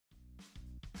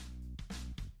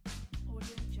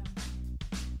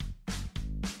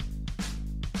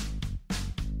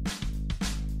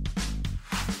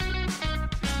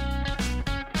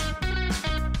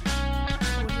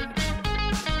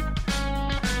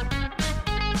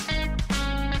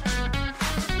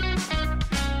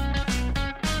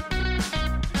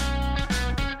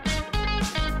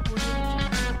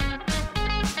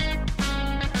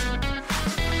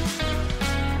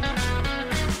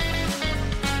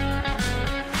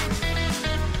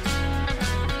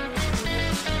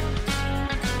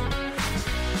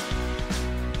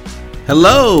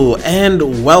Hello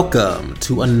and welcome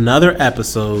to another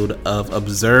episode of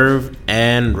Observe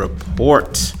and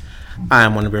Report.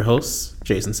 I'm one of your hosts,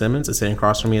 Jason Simmons, and sitting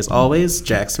across from me as always,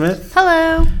 Jack Smith.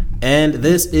 Hello. And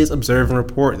this is Observe and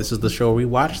Report. This is the show where we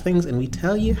watch things and we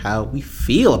tell you how we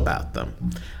feel about them.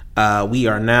 We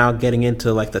are now getting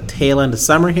into like the tail end of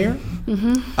summer here.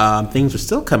 Mm-hmm. Things are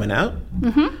still coming out,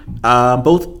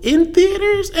 both in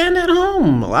theaters and at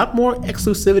home. A lot more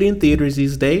exclusivity in theaters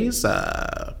these days.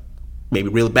 Maybe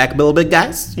reel it back a little bit,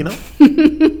 guys. You know,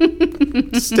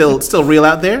 still real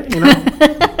out there. You know.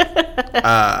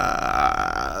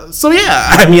 So yeah,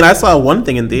 I mean, I saw one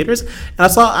thing in theaters, and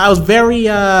I was very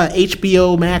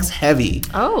HBO Max heavy.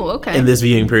 Oh, okay. In this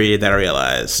viewing period, that I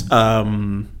realized,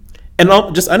 and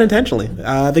just unintentionally,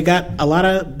 they got a lot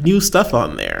of new stuff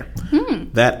on there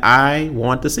that I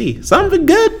want to see. Some of it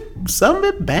good, some of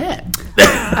it bad.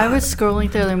 I was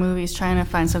scrolling through their movies trying to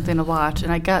find something to watch,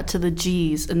 and I got to the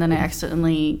G's, and then I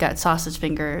accidentally got Sausage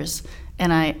Fingers,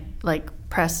 and I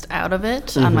pressed out of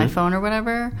it on my phone or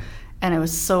whatever. And I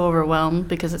was so overwhelmed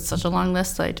because it's such a long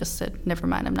list. So I just said, never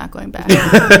mind, I'm not going back.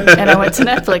 And I went to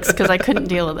Netflix because I couldn't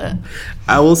deal with it.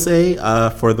 I will say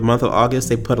for the month of August,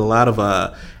 they put a lot of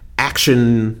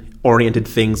action-oriented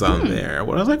things on there.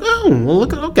 Where I was like, oh, well,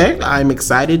 look, okay, I'm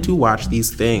excited to watch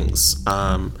these things.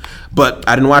 But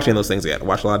I didn't watch any of those things yet. I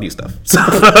watched a lot of new stuff.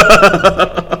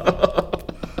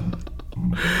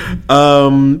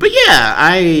 But yeah,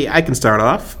 I can start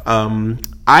off.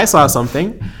 I saw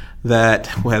something that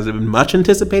has been much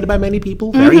anticipated by many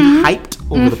people, very hyped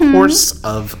over the course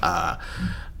of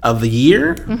the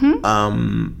year.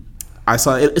 I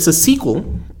saw it's a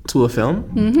sequel to a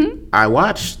film. I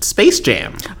watched Space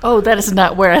Jam. Oh, that is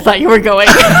not where I thought you were going.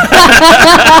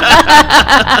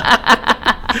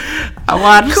 I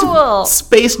watched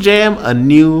Space Jam: A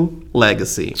New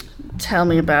Legacy. Tell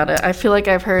me about it. I feel like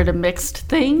I've heard mixed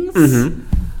things.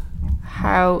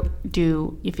 How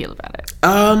do you feel about it?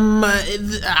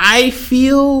 I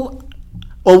feel...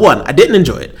 Well, one, I didn't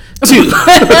enjoy it. Two...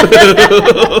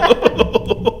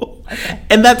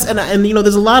 And you know,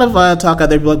 there's a lot of talk out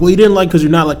there. Like, well, you didn't like because you're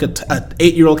not like a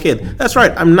 8-year-old kid. That's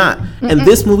right, I'm not. And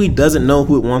this movie doesn't know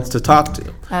who it wants to talk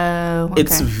to. Oh, okay.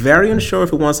 It's very unsure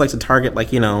if it wants to target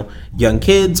young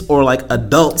kids or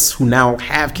adults who now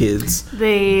have kids.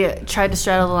 They tried to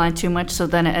straddle the line too much, so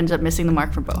then it ends up missing the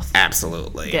mark for both.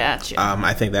 Absolutely. Gotcha.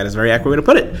 I think that is a very accurate way to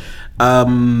put it.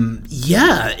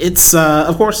 Yeah, it's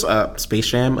of course Space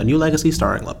Jam: A New Legacy,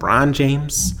 starring LeBron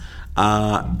James.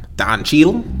 Don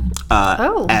Cheadle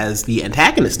as the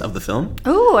antagonist of the film.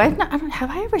 Oh, have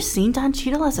I ever seen Don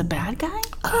Cheadle as a bad guy?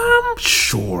 I'm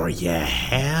sure you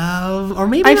have, or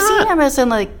maybe I've not. seen him as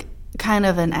kind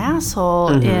of an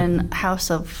asshole in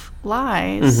House of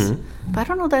Lies, but I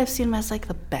don't know that I've seen him as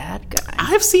the bad guy.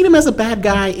 I've seen him as a bad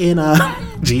guy in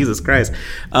Jesus Christ,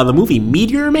 the movie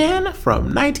Meteor Man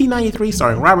from 1993,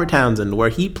 starring Robert Townsend, where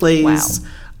he plays. Wow.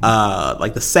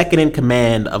 The second in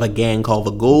command of a gang called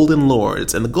the Golden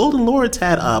Lords. And the Golden Lords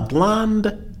had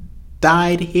blonde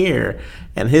dyed hair,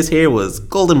 and his hair was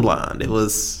golden blonde. It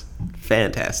was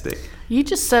fantastic. You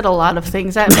just said a lot of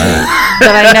things at me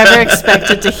that I never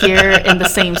expected to hear in the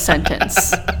same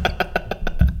sentence,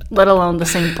 let alone the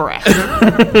same breath.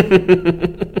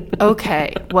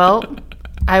 Okay, well,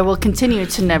 I will continue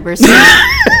to never see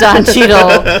Don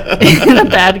Cheadle in a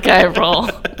bad guy role.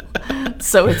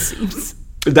 So it seems.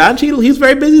 Don Cheadle, he's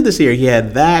very busy this year. He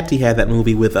had that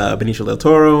movie with Benicio del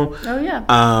Toro. Oh,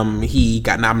 yeah. He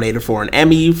got nominated for an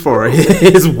Emmy for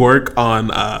his work on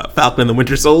Falcon and the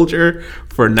Winter Soldier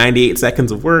for 98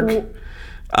 seconds of work.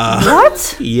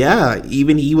 What? Yeah,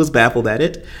 even he was baffled at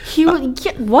it.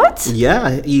 What?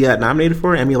 Yeah, he got nominated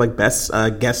for an Emmy, best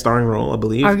guest starring role, I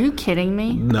believe. Are you kidding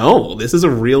me? No, this is a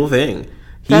real thing.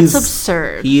 That's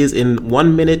absurd. He is in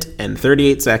 1 minute and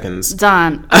 38 seconds.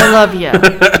 Don, I love you.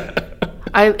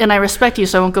 I respect you,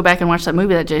 so I won't go back and watch that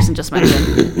movie that Jason just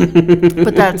mentioned.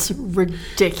 But that's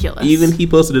ridiculous. Even he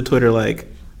posted to Twitter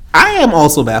I am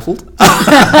also baffled.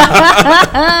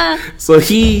 So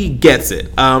he gets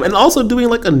it. And also doing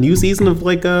a new season of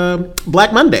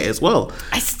Black Monday as well.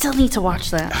 I still need to watch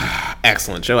that.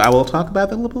 Excellent show. I will talk about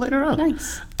that a little bit later on.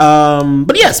 Nice.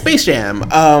 But yeah, Space Jam.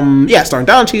 Starring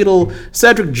Don Cheadle,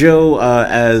 Cedric Joe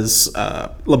as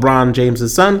LeBron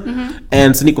James' son,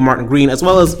 and Sonequa Martin Green, as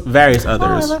well as various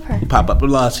others who pop up.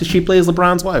 She plays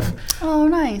LeBron's wife. Oh,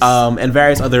 nice. And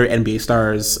various other NBA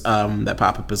stars that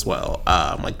pop up as well,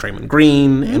 like Draymond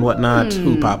Green and whatnot,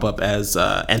 who pop up as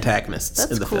antagonists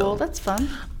in the film. That's cool. That's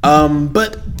fun.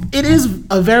 But it is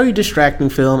a very distracting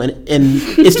film, and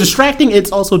it's distracting.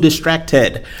 It's also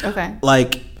distracted. Okay.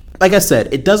 Like I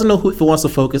said, it doesn't know if it wants to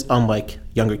focus on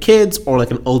younger kids or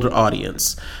an older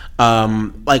audience.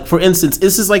 Like for instance,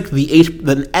 this is like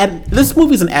this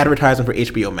movie's an advertisement for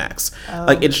HBO Max.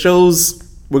 Like it shows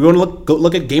we're going to go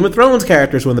look at Game of Thrones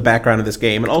characters who are in the background of this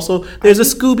game, and also there's a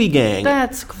Scooby Gang.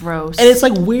 That's gross. And it's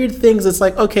like weird things. It's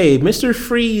like, okay, Mr.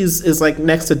 Freeze is like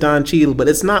next to Don Cheadle, but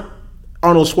it's not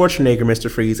Arnold Schwarzenegger Mr.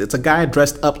 Freeze. It's a guy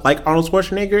dressed up like Arnold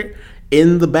Schwarzenegger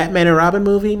in the Batman and Robin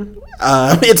movie.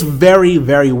 It's very,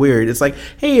 very weird. It's like,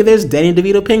 hey, there's Danny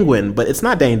DeVito Penguin, but it's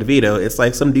not Danny DeVito. It's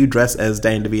like some dude dressed as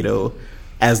Danny DeVito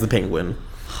as the Penguin.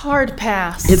 Hard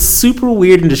pass. It's super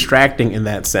weird and distracting in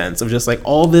that sense of just like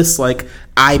all this like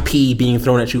IP being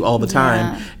thrown at you all the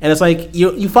time. Yeah. And it's like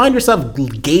you find yourself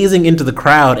gazing into the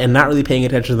crowd and not really paying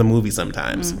attention to the movie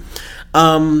sometimes.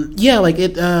 Like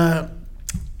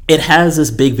it has this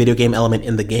big video game element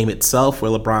in the game itself where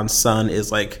LeBron's son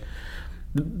is like,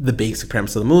 the basic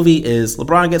premise of the movie is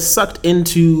LeBron gets sucked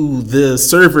into the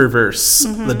serververse,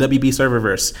 the WB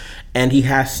serververse, and he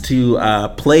has to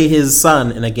play his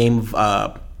son in a game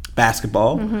of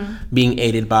basketball, being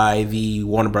aided by the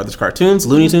Warner Brothers cartoons,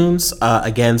 Looney Tunes,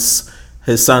 against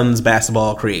his son's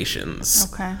basketball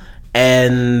creations. Okay.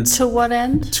 And to what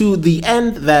end? To the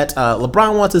end that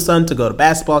LeBron wants his son to go to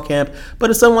basketball camp, but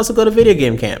his son wants to go to video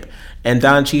game camp. And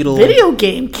Don Cheadle... Video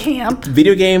game camp?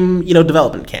 Video game,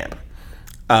 development camp.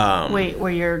 Wait,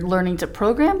 where you're learning to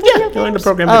program video games? Yeah, learning to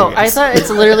program video games. I thought it's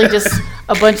literally just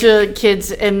a bunch of kids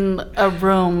in a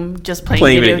room just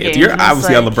playing video games. You're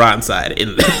obviously on LeBron's side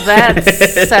in this.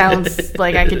 That sounds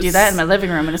like I could do that in my living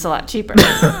room, and it's a lot cheaper.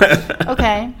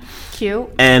 Okay, cute.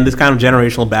 And this kind of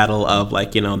generational battle of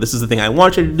like, this is the thing I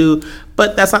want you to do,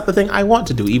 but that's not the thing I want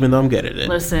to do, even though I'm good at it.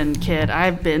 Listen, kid,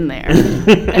 I've been there.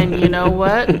 And you know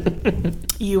what?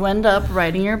 You end up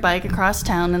riding your bike across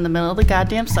town in the middle of the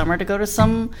goddamn summer to go to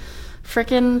some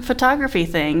frickin' photography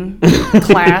thing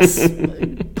class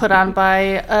put on by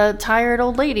a tired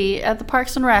old lady at the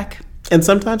Parks and Rec. And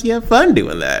sometimes you have fun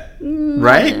doing that,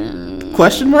 right?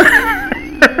 Question mark?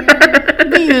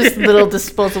 We use little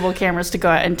disposable cameras to go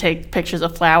out and take pictures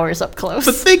of flowers up close.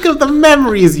 But think of the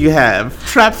memories you have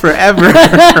trapped forever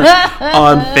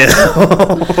on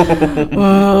film.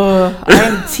 I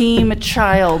am team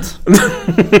child.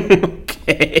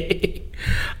 Okay.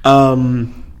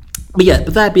 But yeah,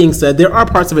 but that being said, there are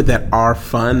parts of it that are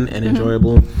fun and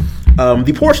enjoyable.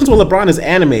 The portions where LeBron is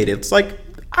animated, it's like,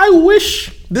 I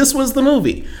wish this was the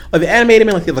movie. Like, the animated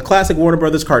man, like the classic Warner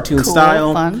Brothers cartoon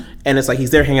style. Fun. And it's like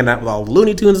he's there hanging out with all the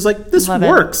Looney Tunes. It's like, this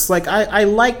works. Like, I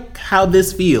like how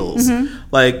this feels.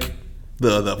 Like,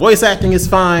 the voice acting is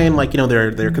fine. Like, there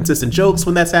are consistent jokes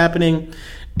when that's happening.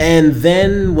 And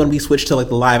then when we switch to, like,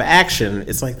 the live action,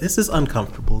 it's like, this is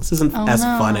uncomfortable. This isn't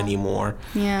fun anymore.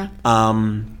 Yeah.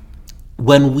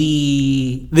 When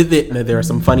there are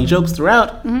some funny jokes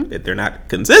throughout. They're not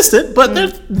consistent, but they're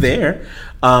there.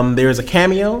 There's a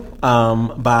cameo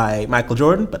by Michael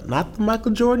Jordan, but not the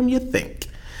Michael Jordan you think.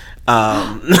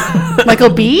 Michael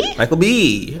B? Michael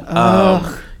B.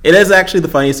 It is actually the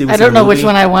funniest scene. I don't know which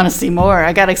one I want to see more.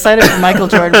 I got excited for Michael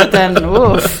Jordan, but then,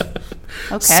 oof.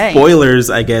 Okay. Spoilers,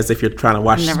 I guess, if you're trying to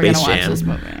watch Never Space gonna Jam. Watch this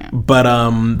movie, yeah. But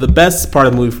the best part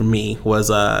of the movie for me was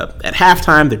at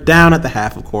halftime. They're down at the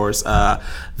half, of course. The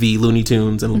Looney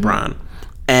Tunes and LeBron.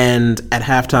 And at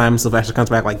halftime, Sylvester comes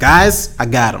back like, guys, I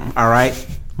got him. All right.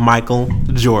 Michael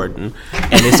Jordan.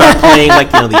 And they start playing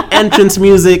like the entrance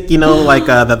music, like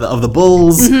of the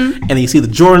Bulls, and you see the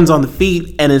Jordans on the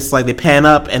feet, and it's like they pan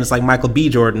up, and it's like Michael B.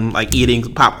 Jordan like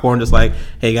eating popcorn, just like,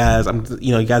 hey guys,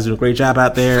 you guys do a great job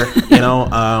out there.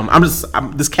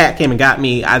 This cat came and got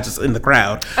me. I just in the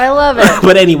crowd. I love it.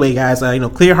 But anyway, guys,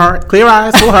 clear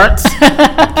eyes, full hearts,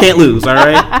 can't lose. All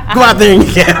right, go out there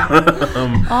and get.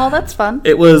 Oh, that's fun.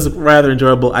 It was rather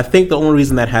enjoyable. I think the only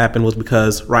reason that happened was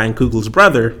because Ryan Coogler's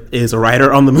brother is a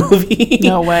writer on the movie.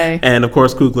 No way. And of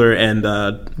course, Coogler and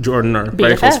Jordan are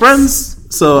very close friends.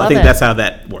 So I think that's how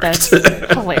that worked. That's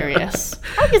hilarious.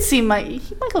 I could see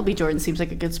Michael B. Jordan seems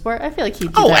like a good sport. I feel like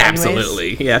he'd do that absolutely.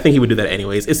 Anyways. Yeah, I think he would do that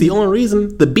anyways. It's the only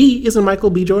reason the B is in Michael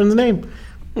B. Jordan's name.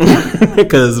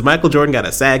 Because Michael Jordan got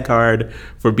a SAG card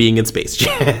for being in Space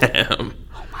Jam.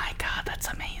 Oh my God, that's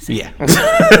amazing. Yeah.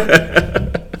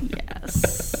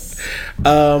 Yes.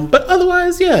 But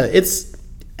otherwise, yeah,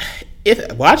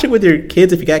 watch it with your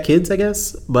kids if you got kids, I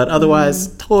guess. But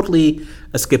otherwise, totally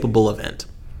a skippable event.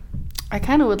 I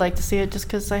kind of would like to see it just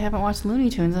because I haven't watched Looney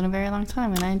Tunes in a very long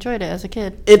time, and I enjoyed it as a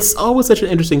kid. It's always such an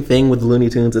interesting thing with the Looney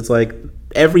Tunes. It's like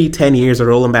every 10 years they're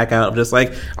rolling back out of just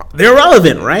like, they're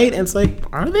relevant, right? And it's like,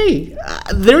 are they?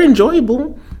 They're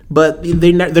enjoyable, but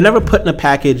they're never put in a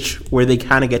package where they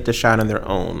kind of get to shine on their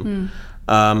own.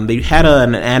 They had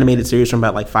an animated series from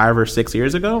about like 5 or 6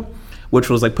 years ago, which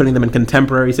was like putting them in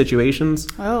contemporary situations.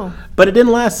 Oh. But it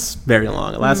didn't last very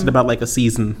long. It lasted about like a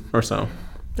season or so.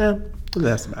 Yeah,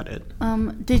 that's about it.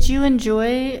 Did you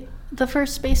enjoy the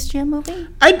first Space Jam movie?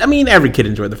 I mean, every kid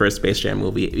enjoyed the first Space Jam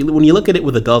movie. When you look at it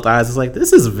with adult eyes, it's like,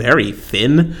 this is very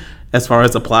thin as far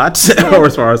as the plot or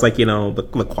as far as like,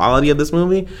 the quality of this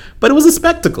movie. But it was a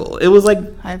spectacle. It was like,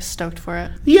 I'm stoked for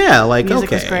it. Yeah, like, Music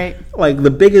okay. was great. Like,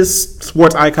 the biggest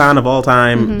sports icon of all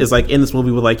time is like in this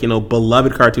movie with like,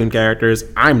 beloved cartoon characters.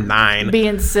 I'm 9.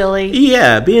 Being silly.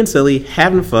 Yeah, being silly,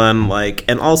 having fun, like,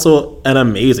 and also an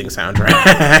amazing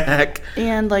soundtrack.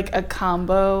 And like a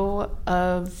combo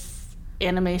of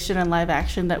animation and live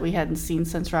action that we hadn't seen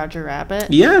since Roger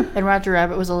Rabbit. Yeah. And Roger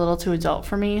Rabbit was a little too adult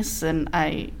for me, and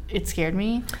it scared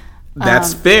me.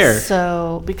 That's fair.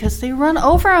 So, because they run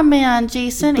over a man,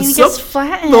 Jason, and he gets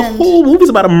flattened. The whole movie's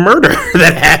about a murder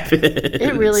that happened.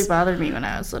 It really bothered me when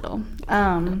I was little.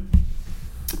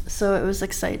 So it was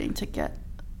exciting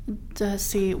to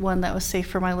see one that was safe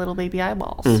for my little baby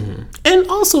eyeballs. Mm-hmm. And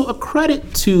also a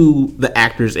credit to the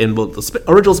actors in both the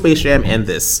original Space Jam and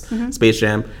this Space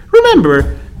Jam.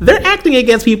 Remember, they're acting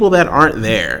against people that aren't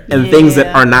there and things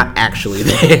that are not actually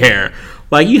there.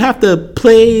 Like, you have to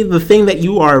play the thing that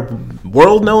you are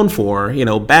world known for,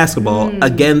 basketball,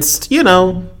 against,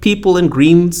 people in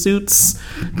green suits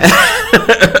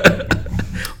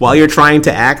while you're trying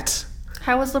to act.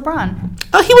 How was LeBron?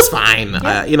 He was fine.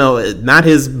 Yeah. Not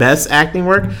his best acting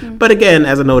work. But again,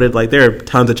 as I noted, like, there are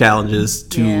tons of challenges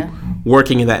to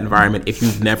working in that environment if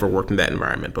you've never worked in that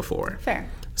environment before. Fair.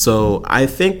 So I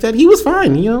think that he was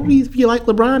fine. If you like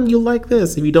LeBron, you'll like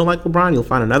this. If you don't like LeBron, you'll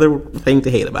find another thing to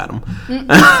hate about him.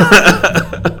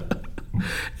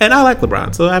 And I like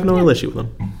LeBron, so I have no real issue with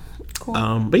him. Cool.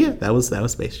 But yeah, that was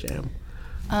Space Jam.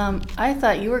 I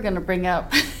thought you were going to bring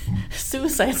up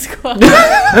Suicide Squad. And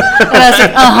I was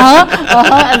like,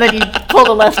 and then you pulled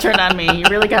a left turn on me. You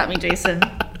really got me, Jason.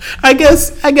 I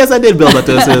guess I did build up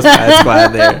to a Suicide Squad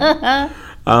there.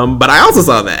 But I also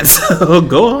saw that, so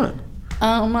go on.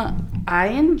 I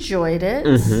enjoyed it.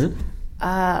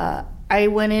 I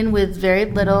went in with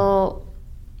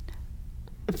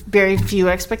very few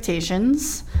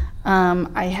expectations.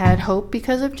 I had hope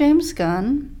because of James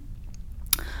Gunn.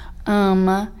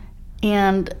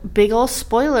 And big ol'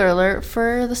 spoiler alert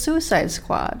for the Suicide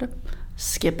Squad.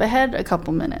 Skip ahead a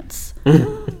couple minutes.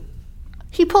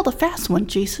 He pulled a fast one,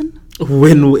 Jason.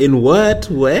 In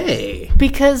what way?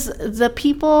 Because the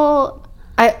people,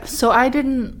 I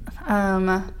didn't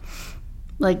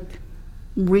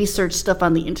research stuff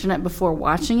on the internet before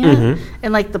watching it,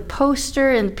 and like the poster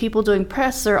and people doing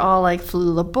press are all like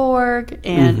Flula Borg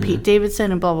and Pete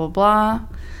Davidson and blah blah blah.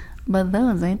 But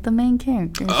those ain't the main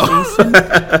characters, Jason.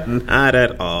 Not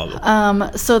at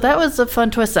all. So that was a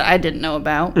fun twist that I didn't know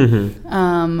about.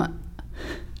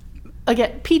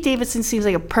 Again, Pete Davidson seems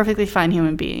like a perfectly fine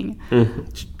human being.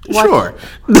 Sure.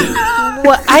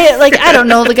 I don't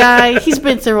know the guy. He's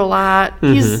been through a lot.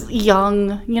 He's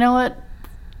young. You know what?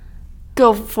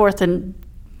 Go forth and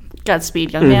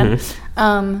Godspeed, young man.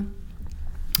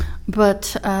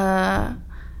 But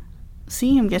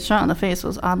seeing him get shot in the face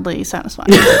was oddly satisfying.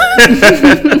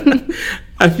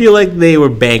 I feel like they were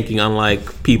banking on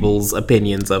like people's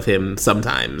opinions of him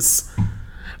sometimes.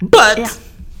 But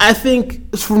I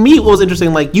think for me what was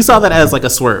interesting, like you saw that as like a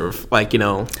swerve, like,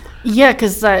 Yeah,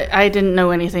 because I didn't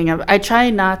know anything of it. I try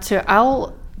not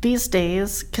to. These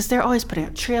days, because they're always putting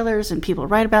out trailers and people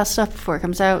write about stuff before it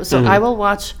comes out. So I will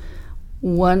watch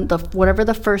whatever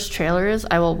the first trailer is.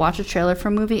 I will watch a trailer for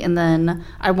a movie, and then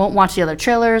I won't watch the other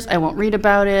trailers. I won't read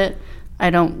about it.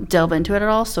 I don't delve into it at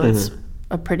all. So it's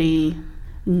a pretty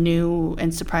new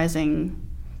and surprising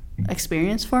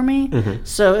experience for me.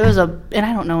 So it was and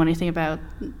I don't know anything about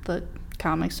the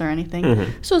comics or anything.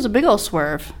 So it was a big old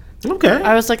swerve. Okay.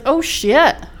 I was like, oh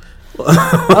shit.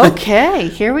 Okay,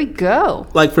 here we go.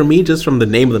 Like for me, just from the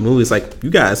name of the movie, it's like, you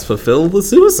guys fulfill the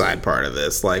suicide part of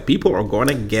this. Like, people are going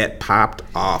to get popped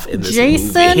off in this movie.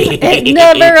 Jason, it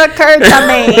never occurred to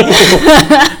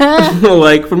me.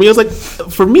 Like, for me,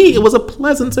 it was a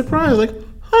pleasant surprise. Like,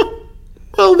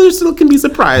 well, there still can be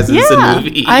surprises in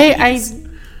movies.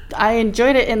 I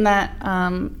enjoyed it in that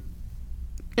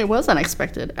it was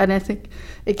unexpected. And I think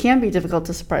it can be difficult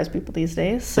to surprise people these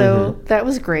days. So that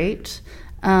was great.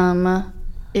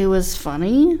 It was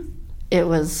funny. It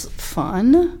was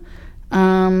fun.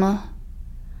 I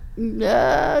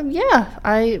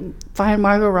find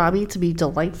Margot Robbie to be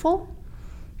delightful.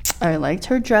 I liked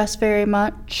her dress very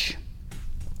much.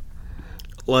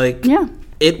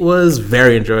 It was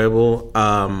very enjoyable.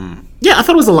 Yeah, I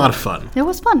thought it was a lot of fun. It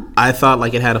was fun. I thought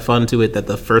like it had a fun to it that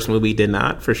the first movie did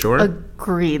not, for sure.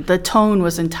 Agreed. The tone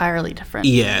was entirely different.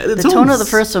 Yeah. The tone of the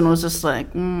first one was just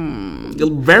like,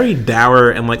 very dour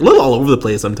and like a little all over the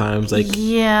place sometimes. Like,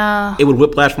 yeah. it would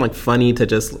whiplash from like funny to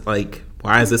just like,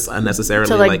 why is this unnecessarily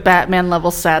to like Batman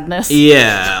level sadness?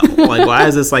 Yeah. Like, why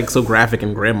is this like so graphic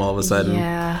and grim all of a sudden?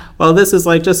 Yeah. Well, this is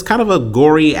like just kind of a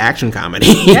gory action comedy.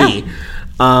 Yeah.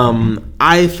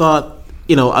 I thought,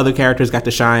 other characters got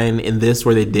to shine in this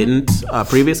where they didn't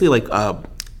previously, like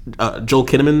Joel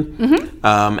Kinnaman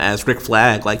as Rick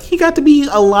Flag. Like, he got to be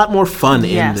a lot more fun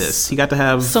in this. He got to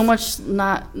have so much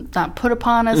not put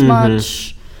upon as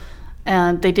much,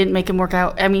 and they didn't make him work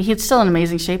out. I mean, he's still in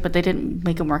amazing shape, but they didn't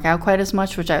make him work out quite as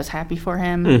much, which I was happy for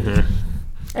him.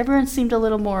 Everyone seemed a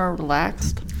little more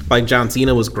relaxed. Like, John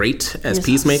Cena was great as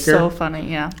Peacemaker. So funny,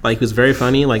 yeah. Like, he was very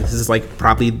funny. Like, this is like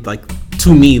probably like,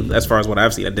 to me, as far as what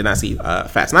I've seen, I did not see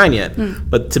Fast 9 yet,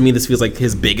 but to me this feels like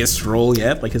his biggest role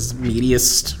yet, like his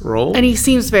meatiest role. And he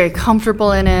seems very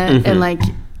comfortable in it, and like,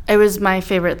 it was my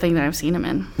favorite thing that I've seen him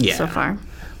in so far.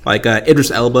 Like,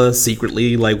 Idris Elba,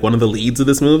 secretly like one of the leads of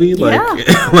this movie. Like,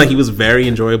 like he was very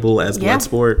enjoyable as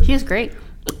Bloodsport. He was great.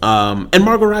 And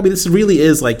Margot Robbie, this really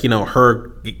is like, her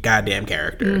goddamn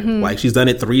character. Like, she's done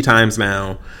it 3 times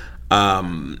now.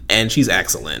 And she's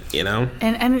excellent,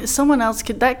 And someone else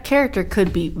that character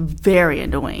could be very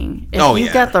annoying. If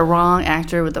you got the wrong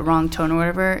actor with the wrong tone or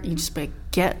whatever, you just be like,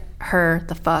 get her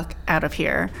the fuck out of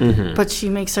here. But she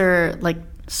makes her like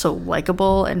so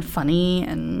likable and funny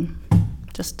and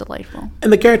just delightful.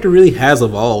 And the character really has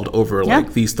evolved over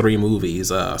like these 3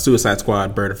 movies, Suicide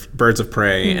Squad, Birds of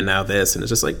Prey, and now this. And it's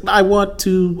just like,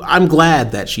 I'm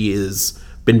glad that she has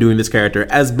been doing this character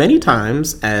as many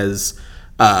times as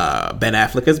Ben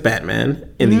Affleck as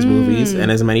Batman in these movies,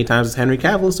 and as many times as Henry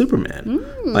Cavill as Superman.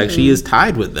 Like, she is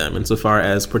tied with them insofar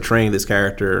as portraying this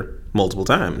character multiple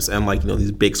times and like,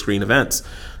 these big screen events.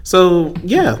 So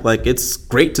yeah, like, it's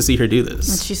great to see her do this.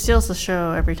 And she steals the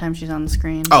show every time she's on the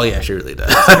screen. Oh yeah, she really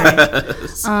does.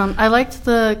 I liked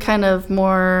the kind of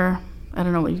more, I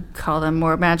don't know what you call them,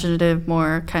 more imaginative,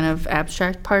 more kind of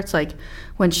abstract parts, like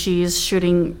when she's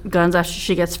shooting guns after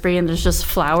she gets free and there's just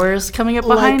flowers coming up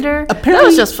behind her. That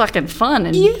was just fucking fun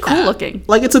and cool looking.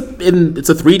 Like, it's a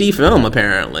 3D film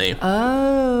apparently.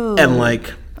 Oh. And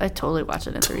like, I totally watch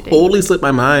it in 3D. Totally slipped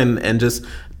my mind, and just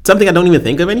something I don't even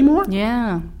think of anymore.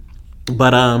 Yeah.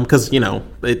 But because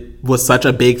it was such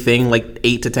a big thing like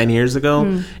 8 to 10 years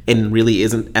ago, and really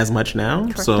isn't as much now.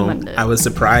 So I was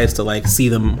surprised to like see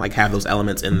them like have those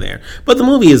elements in there. But the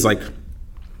movie is like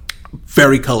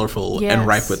very colorful and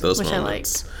rife with those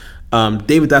moments.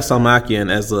 David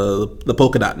Dastmalchian as the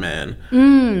Polka Dot Man,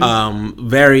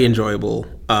 very enjoyable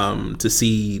to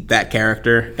see that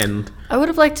character. And I would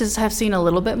have liked to have seen a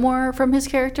little bit more from his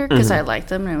character because I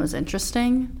liked him and it was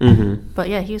interesting. But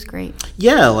yeah, he was great.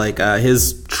 Yeah, like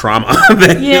his trauma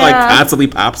that he like constantly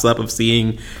pops up of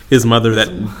seeing his mother that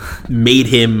made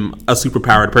him a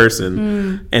superpowered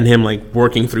person, and him like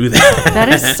working through that. That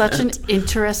is such an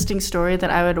interesting story that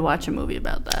I would watch a movie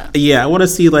about that. Yeah, I want to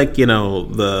see like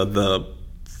the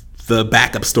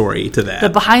backup story to that, the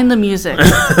behind the music.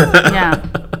 Yeah.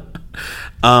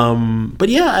 But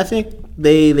yeah, I think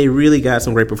they really got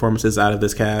some great performances out of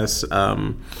this cast.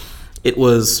 It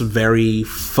was very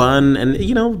fun,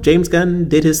 and James Gunn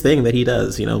did his thing that he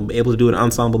does. Able to do an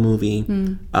ensemble movie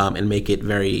and make it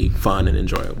very fun and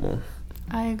enjoyable.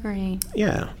 I agree.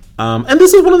 Yeah. And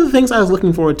this is one of the things I was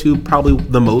looking forward to probably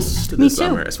the most this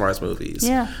summer as far as movies.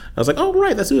 Yeah. I was like, oh,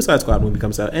 right, the Suicide Squad movie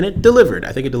comes out. And it delivered.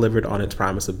 I think it delivered on its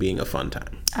promise of being a fun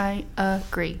time. I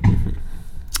agree.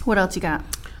 What else you got?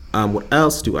 What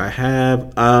else do I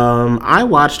have? I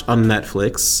watched on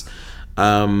Netflix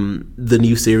the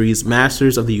new series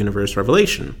Masters of the Universe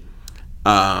Revelation.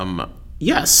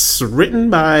 Yes,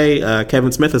 written by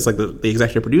Kevin Smith as like the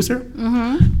executive producer,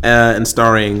 and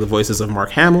starring the voices of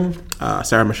Mark Hamill,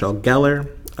 Sarah Michelle Gellar,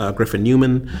 Griffin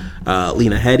Newman,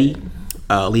 Lena Headey,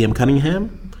 Liam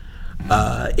Cunningham.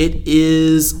 It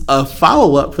is a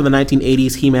follow-up for the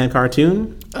 1980s He-Man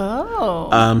cartoon.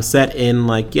 Oh. Set in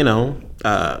like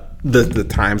the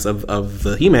times of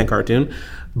the He-Man cartoon,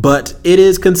 but it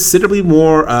is considerably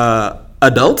more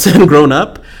adult and grown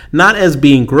up, not as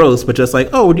being gross, but just like,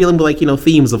 oh, we're dealing with like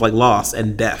themes of like loss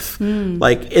and death.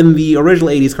 Like in the original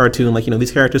 80s cartoon, like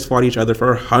these characters fought each other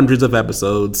for hundreds of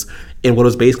episodes in what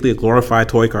was basically a glorified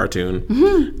toy cartoon,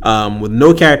 with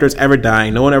no characters ever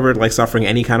dying, no one ever like suffering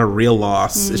any kind of real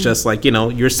loss. It's just like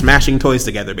you're smashing toys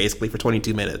together basically for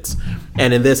 22 minutes.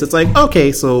 And in this, it's like,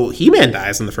 okay, so He-Man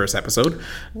dies in the first episode,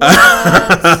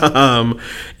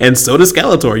 and so does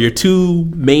Skeletor. Your two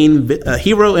main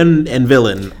hero and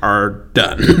villain are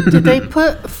done. Did they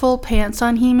put full pants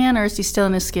on He-Man, or is he still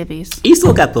in his skivvies? He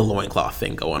still got the loincloth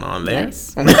thing going on there.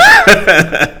 Nice.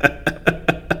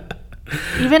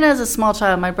 Even as a small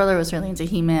child, my brother was really into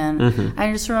He-Man. Mm-hmm.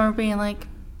 I just remember being like,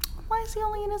 why is he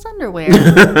only in his underwear?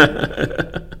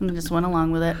 And just went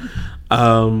along with it.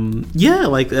 Yeah,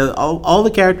 like all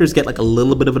the characters get like a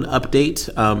little bit of an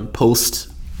update post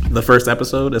the first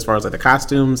episode as far as like the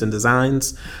costumes and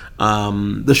designs.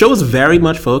 The show is very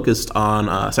much focused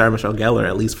on Sarah Michelle Gellar,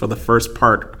 at least for the first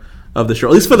part of the show,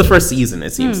 at least for the first season,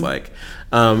 it seems like.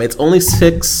 It's only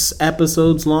 6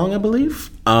 episodes long, I believe.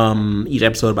 Each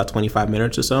episode about 25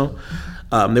 minutes or so.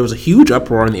 There was a huge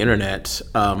uproar on the internet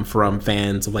from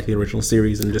fans of like the original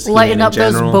series and just lighting up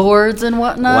those boards and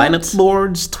whatnot. Lighting up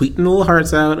boards, tweeting little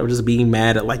hearts out, or just being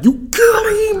mad at like, you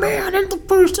killed He-Man in the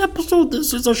first episode.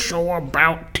 This is a show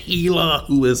about Teela,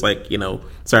 who is like, you know,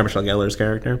 Sarah Michelle Gellar's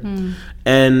character.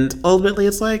 And ultimately,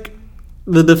 it's like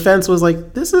the defense was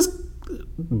like, this is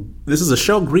a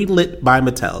show greenlit by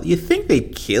Mattel. You think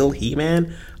they'd kill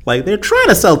He-Man? Like, they're trying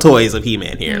to sell toys of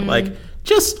He-Man here. Like,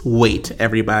 just wait,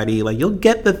 everybody. Like, you'll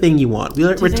get the thing you want.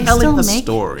 We're telling the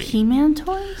story. He-Man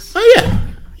toys? Oh, yeah.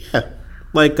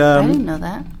 Like, I didn't know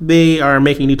that. They are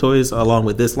making new toys along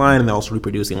with this line, and they're also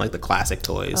reproducing, like, the classic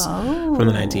toys from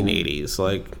the 1980s.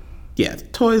 Like, yeah,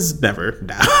 toys never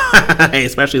die.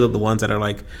 Especially the ones that are,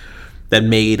 like, that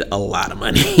made a lot of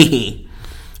money.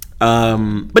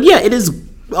 But, yeah, it is...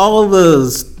 all of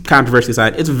the controversy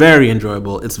aside, it's very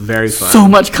enjoyable. It's very fun. So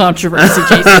much controversy,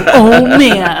 Jason. Oh,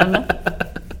 man.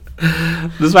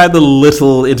 Despite the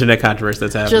little internet controversy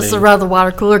that's happening. Just around the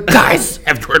water cooler. Guys,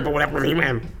 have you heard about what happened with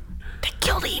He-Man? They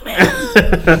killed He-Man.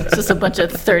 It's just a bunch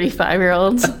of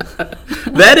 35-year-olds.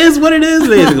 That is what it is,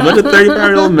 basically. A bunch of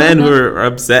 35-year-old men who are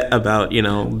upset about, you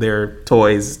know, their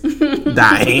toys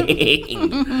dying.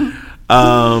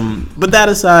 But that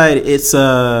aside, it's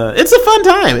a fun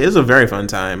time. It's a very fun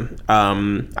time.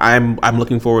 I'm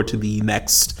looking forward to the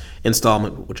next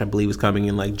installment, which I believe is coming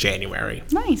in like January.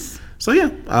 Nice. So yeah,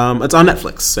 it's on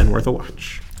Netflix and worth a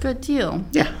watch. Good deal.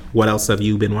 Yeah. What else have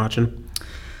you been watching?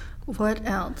 What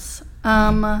else?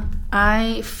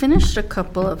 I finished a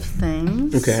couple of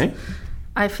things. Okay.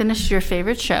 I finished your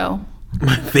favorite show.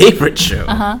 My favorite show.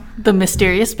 The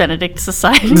Mysterious Benedict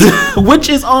Society. Which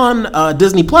is on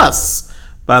Disney Plus,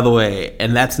 by the way.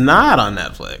 And that's not on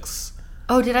Netflix.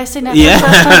 Oh, did I say Netflix Yeah.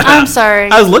 last time? I'm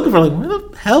sorry. I was looking for like, where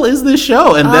the hell is this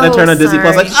show? And then I turned on Disney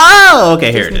Plus like, sorry. oh,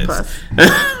 okay, here Disney it is.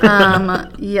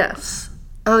 Plus. Yes.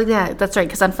 Oh, yeah, that's right.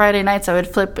 Because on Friday nights,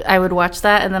 I would watch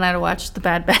that, and then I'd watch The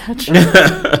Bad Batch.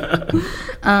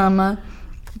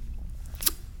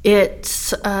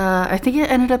 I think it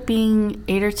ended up being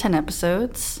 8 or 10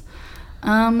 episodes.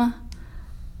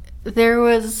 There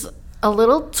was a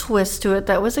little twist to it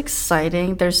that was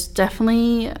exciting. There's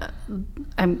definitely,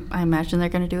 I imagine they're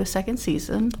going to do a second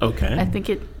season. Okay. I think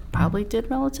it probably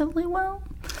did relatively well.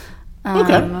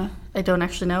 Okay. I don't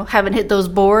actually know. Haven't hit those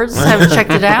boards. Haven't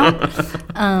checked it out.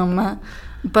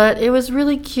 But it was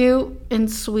really cute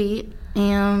and sweet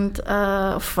and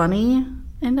funny.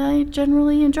 And I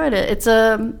generally enjoyed it. It's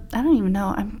I don't even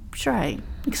know. I'm sure I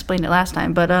explained it last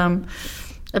time, but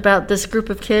about this group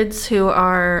of kids who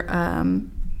are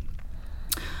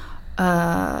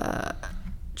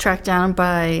tracked down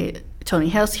by Tony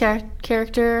Hale's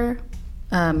character,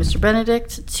 Mr.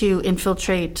 Benedict, to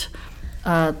infiltrate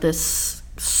this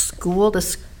school,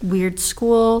 this weird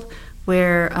school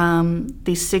where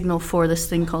they signal for this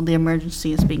thing called the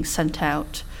emergency is being sent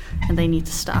out, and they need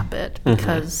to stop it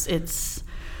because it's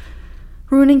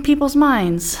ruining people's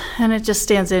minds, and it just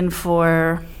stands in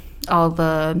for all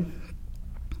the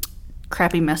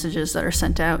crappy messages that are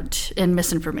sent out and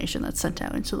misinformation that's sent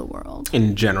out into the world.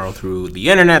 In general, through the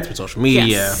internet, through social media.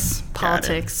 Yes,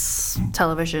 politics,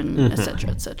 television,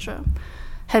 etc., etc.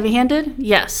 Heavy-handed?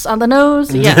 Yes. On the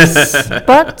nose? Yes.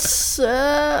 But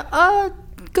a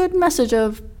good message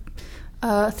of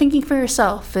thinking for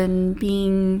yourself and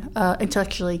being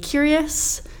intellectually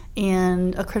curious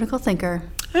and a critical thinker.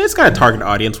 It's got a target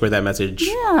audience where that message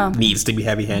Yeah. needs to be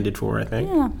heavy-handed for, I think.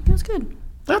 Yeah, it was good.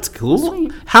 That's cool.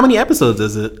 Sweet. How many episodes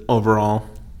is it overall?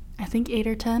 I think 8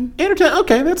 or 10. 8 or 10?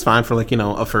 Okay, that's fine for, like, you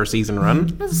know, a first season run.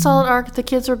 It was a solid arc. The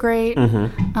kids were great.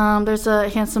 There's a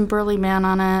handsome, burly man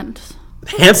on it.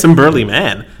 Handsome burly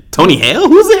man? Tony Hale?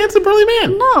 Who's the handsome burly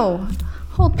man? No.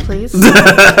 Hold, please.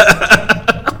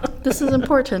 This is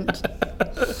important.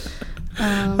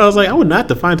 I was like, I would not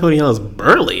define Tony Hale as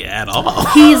burly at all.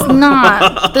 He's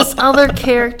not. This other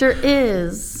character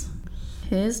is.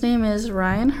 His name is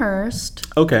Ryan Hurst.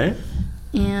 Okay.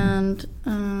 And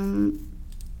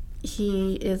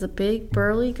he is a big,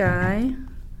 burly guy.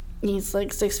 He's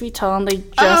like 6 feet tall, and they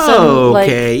dress him like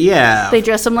yeah. They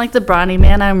dress him like the Brawny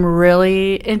Man. I'm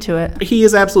really into it. He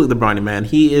is absolutely the Brawny Man.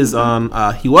 He is on.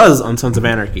 He was on Sons of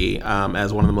Anarchy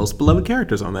as one of the most beloved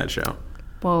characters on that show.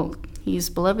 Well,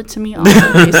 he's beloved to me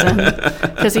also, Jason,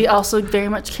 because he also very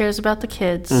much cares about the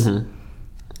kids.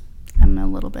 I'm a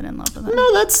little bit in love with him.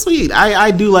 No, that's sweet.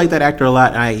 I do like that actor a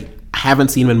lot. I haven't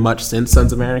seen him in much since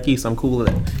Sons of Anarchy, so I'm cool with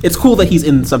it. It's cool that he's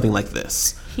in something like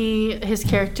this. His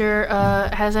character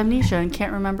has amnesia and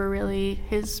can't remember really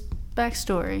his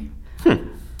backstory.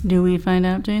 Do we find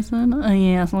out, Jason?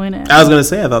 Yes, we know. I was gonna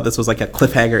say I thought this was like a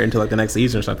cliffhanger into like the next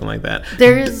season or something like that.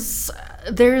 There's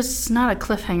not a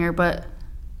cliffhanger, but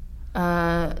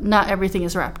not everything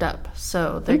is wrapped up,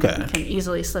 so they can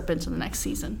easily slip into the next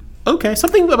season. Okay,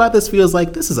 something about this feels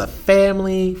like this is a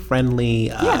family-friendly...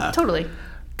 yeah, totally.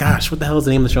 Gosh, what the hell is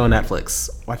the name of the show on Netflix?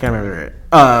 Why can't I remember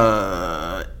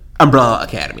it? Umbrella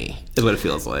Academy is what it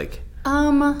feels like.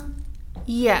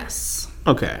 Yes.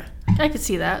 Okay. I could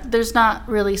see that. There's not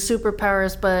really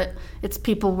superpowers, but it's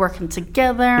people working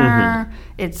together.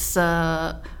 It's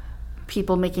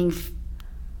people making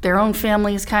their own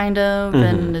families, kind of,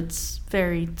 and it's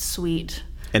very sweet.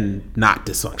 And not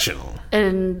dysfunctional.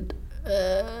 And...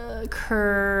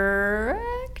 correct.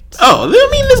 Oh, I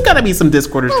mean, there's got to be some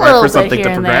discord for something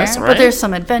to progress, right? But there's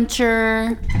some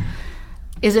adventure.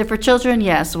 Is it for children?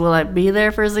 Yes. Will I be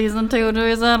there for season 2,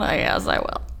 Jason? Yes, I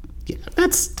will. Yeah,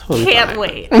 that's totally Can't fine.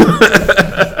 wait.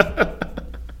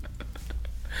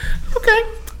 Okay.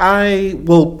 I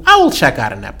will check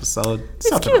out an episode. It's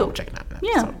Something cute. wrong with checking out an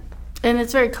episode. Yeah. And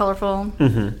it's very colorful.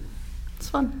 It's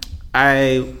fun.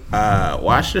 I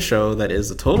watched a show that is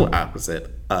the total opposite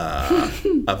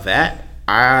of that.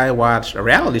 I watched a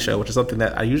reality show, which is something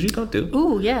that I usually don't do.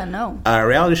 Ooh, yeah, no. A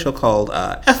reality show called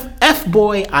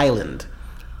F-Boy Island.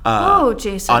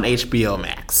 Jason. On HBO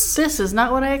Max. This is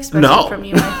not what I expected from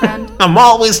you, my friend. I'm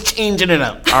always changing it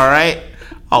up, all right?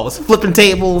 Always flipping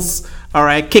tables, all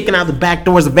right? Kicking out the back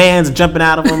doors of vans and jumping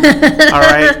out of them, all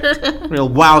right? Real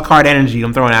wild card energy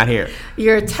I'm throwing out here.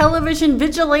 You're a television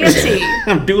vigilante.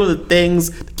 I'm doing the things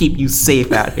to keep you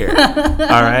safe out here,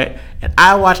 all right? And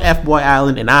I watched F-Boy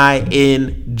Island, and I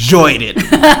enjoyed it,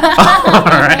 all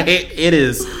right? It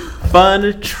is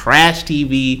fun trash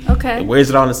TV. Okay. It wears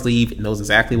it on its sleeve. It knows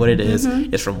exactly what it is.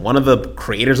 It's from one of the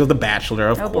creators of The Bachelor,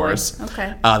 of course. Boy.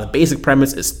 Okay. The basic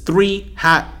premise is 3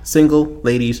 hot single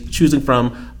ladies choosing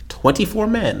from 24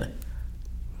 men.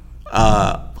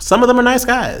 Some of them are nice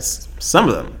guys. Some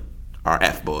of them are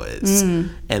F-boys.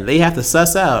 And they have to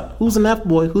suss out who's an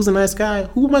F-boy, who's a nice guy,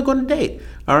 who am I going to date?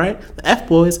 All right? The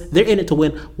F-boys, they're in it to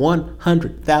win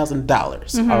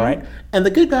 $100,000. All right? And the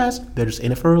good guys, they're just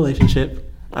in it for a relationship.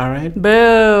 All right?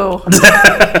 Boo.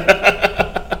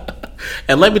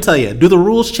 And let me tell you, do the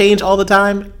rules change all the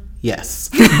time? Yes.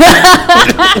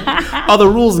 Are the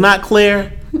rules not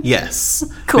clear? Yes.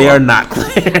 Cool. They are not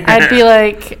clear. I'd be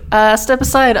like, step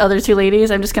aside, other 2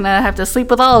 ladies. I'm just going to have to sleep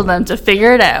with all of them to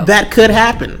figure it out. That could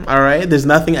happen, all right? There's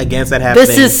nothing against that happening.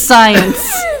 This is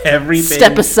science. Everything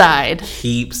Step aside.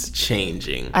 keeps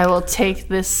changing. I will take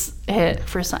this hit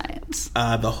for science.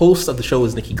 The host of the show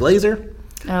is Nikki Glazer.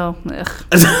 Oh, ugh.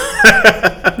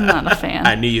 I'm not a fan.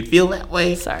 I knew you'd feel that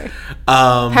way. Sorry.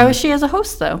 How is she as a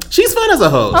host, though? She's fun as a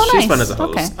host. Oh, nice. She's fun as a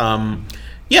host. Okay.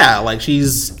 Yeah, like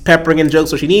she's peppering in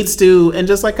jokes where she needs to, and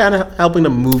just like kind of helping to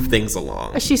move things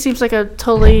along. She seems like a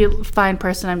totally fine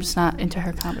person. I'm just not into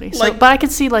her comedy. So, but I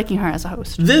could see liking her as a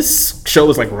host. This show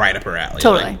is like right up her alley.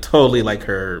 Totally. Like, totally like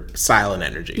her style and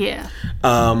energy. Yeah.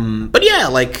 But yeah,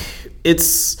 like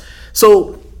it's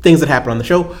so things that happen on the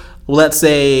show. Let's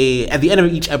say at the end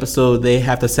of each episode, they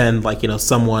have to send like,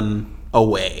 someone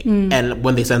away. And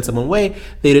when they send someone away,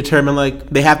 they determine like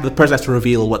the person has to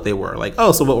reveal what they were. Like,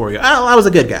 oh, so what were you? Oh, I was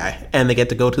a good guy. And they get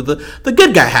to go to the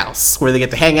good guy house where they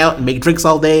get to hang out and make drinks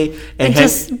all day and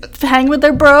just hang with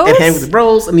their bros. And hang with the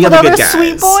bros and the other good guys.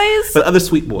 Sweet boys. With other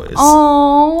sweet boys.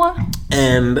 Oh.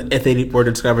 And if they were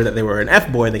to discover that they were an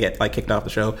F-boy and they get like kicked off the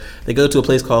show, they go to a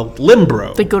place called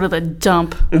Limbro. They go to the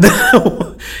dump.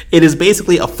 It is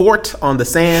basically a fort on the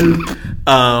sand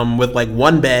with like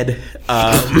one bed.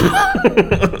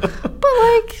 But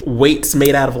like weights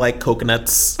made out of like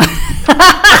coconuts.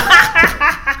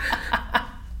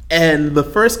 And the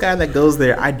first guy that goes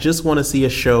there, I just want to see a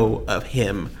show of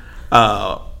him.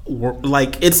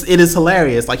 Like it is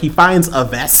hilarious. Like he finds a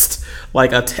vest,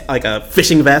 like a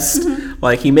fishing vest.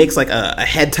 Like he makes like a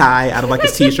head tie out of like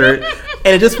his t-shirt,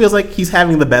 and it just feels like he's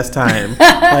having the best time.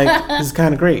 Like this is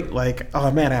kind of great. Like,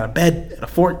 oh man, I had a bed and a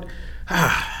fort.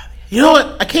 You know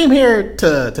what? I came here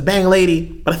to bang a lady,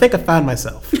 but I think I found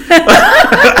myself. You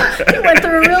went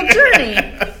through a real journey.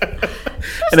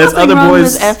 and there's other wrong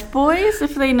boys. With F-boys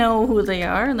if they know who they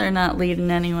are and they're not leading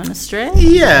anyone astray.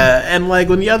 Yeah, and like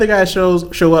when the other guys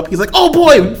show up, he's like, "Oh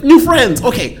boy, new friends.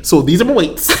 Okay, so these are my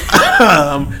weights.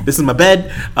 This is my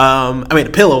bed. I made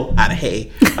a pillow out of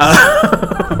hay."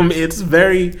 It's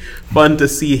very fun to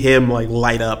see him like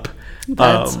light up.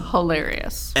 That's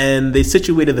hilarious. And they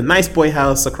situated the nice boy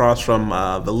house across from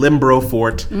the Limbro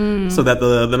fort so that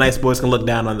the nice boys can look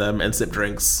down on them and sip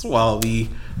drinks while the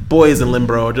boys in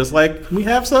Limbro are just like, "We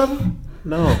have some?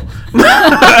 No."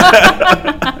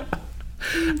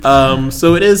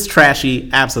 So it is trashy,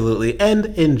 absolutely, and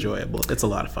enjoyable. It's a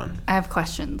lot of fun. I have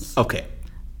questions. Okay.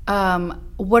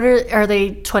 What are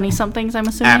they 20-somethings, I'm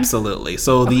assuming? Absolutely.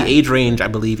 So the age range, I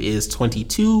believe, is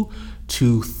 22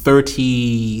 to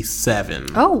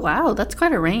 37. Oh, wow. That's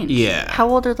quite a range. Yeah. How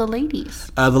old are the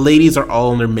ladies? The ladies are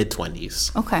all in their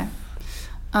mid-20s. Okay.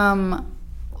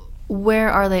 Where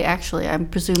are they actually? I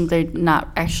presume they're not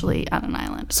actually on an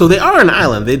island. So they are an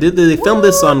island. They filmed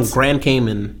this on Grand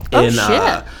Cayman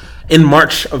in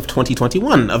March of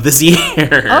 2021 of this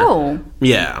year. Oh.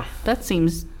 Yeah. That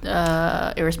seems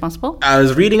irresponsible. I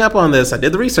was reading up on this. I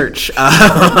did the research.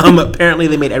 Apparently,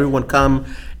 they made everyone come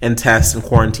and test and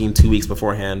quarantine 2 weeks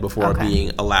beforehand before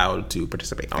being allowed to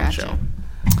participate on the show.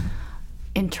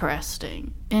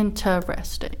 Interesting.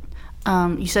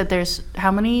 You said there's how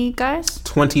many guys?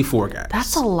 24 guys.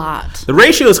 That's a lot. The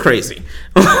ratio is crazy.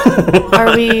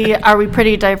 Are we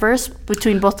pretty diverse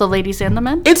between both the ladies and the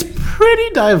men? It's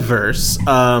pretty diverse.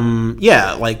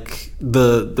 Yeah, like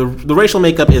the racial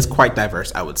makeup is quite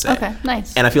diverse, I would say. Okay,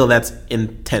 nice. And I feel that's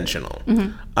intentional.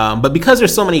 But because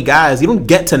there's so many guys, you don't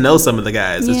get to know some of the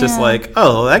guys. It's just like,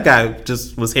 oh, that guy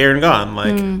just was here and gone.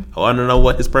 Like, oh, I don't know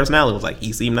what his personality was like.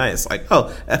 He seemed nice. Like,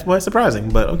 oh, F-boy surprising,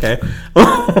 but okay.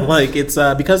 Like, it's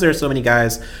because there's so many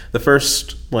guys, the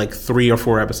first like 3 or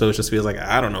 4 episodes just feels like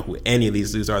I don't know who any of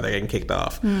these dudes are that are getting kicked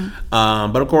off.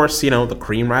 But of course, the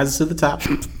cream rises to the top.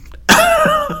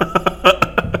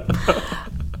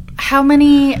 How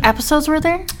many episodes were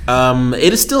there?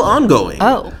 It is still ongoing.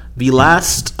 Oh. The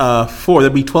last 4, there'll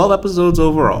be 12 episodes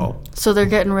overall. So they're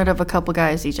getting rid of a couple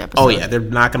guys each episode. Oh yeah, they're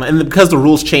not gonna, and because the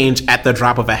rules change at the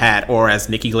drop of a hat, or as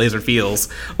Nikki Glazer feels.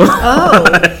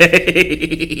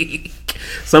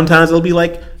 Sometimes it'll be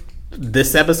like,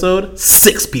 this episode,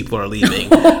 6 people are leaving.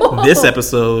 This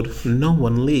episode, no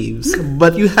one leaves,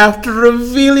 but you have to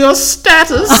reveal your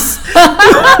status.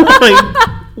 Like,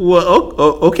 well,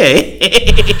 okay.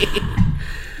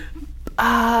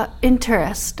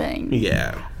 Interesting.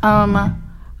 Yeah.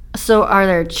 So are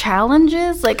there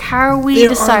challenges? Like, how are we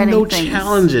deciding things? There are no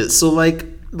challenges. So, like,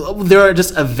 there are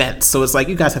just events. So it's like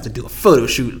you guys have to do a photo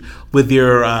shoot with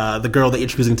your the girl that you're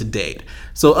choosing to date.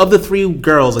 So of the 3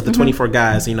 girls, like the 24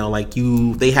 guys,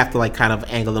 they have to like kind of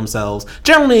angle themselves.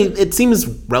 Generally, it seems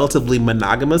relatively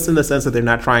monogamous in the sense that they're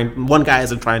not trying. One guy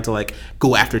isn't trying to like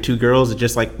go after 2 girls. It's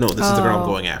just like, no, this is the girl I'm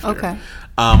going after. Okay.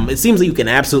 It seems like you can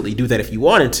absolutely do that if you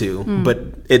wanted to, but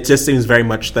it just seems very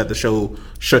much that the show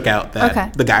shook out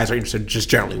that the guys are interested in just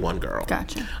generally one girl.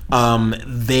 Gotcha.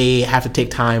 They have to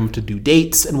take time to do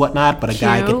dates and whatnot, but a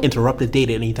guy can interrupt a date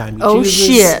at any time he chooses.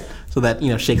 Oh, shit. So that,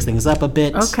 shakes things up a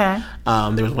bit. Okay.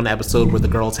 There was one episode where the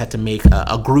girls had to make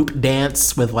a group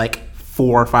dance with like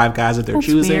 4 or 5 guys that they're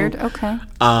choosing. Weird. Okay.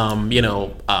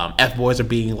 F-boys are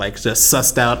being like just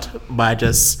sussed out by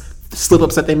just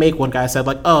slip-ups that they make. One guy said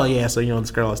like, oh yeah, so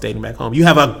this girl is dating back home. You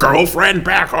have a girlfriend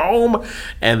back home?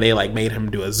 And they like made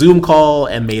him do a Zoom call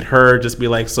and made her just be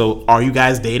like, so are you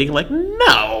guys dating? Like,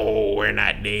 no, we're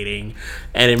not dating.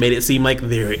 And it made it seem like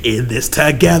they're in this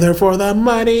together for the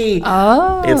money.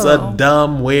 Oh. It's a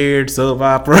dumb, weird soap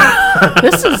opera.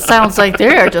 Sounds like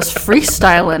they are just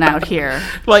freestyling out here.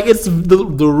 Like, it's the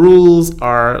rules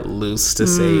are loose, to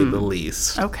say the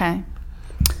least. Okay.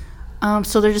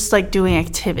 So they're just like doing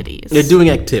activities. They're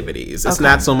doing activities. It's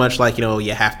not so much like,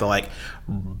 you have to like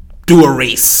do a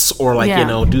race or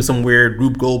like, do some weird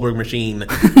Rube Goldberg machine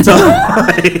to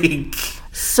like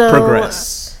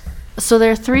progress. So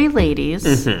there are 3 ladies.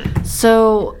 Mm-hmm.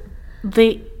 So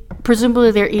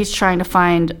presumably they're each trying to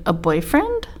find a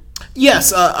boyfriend?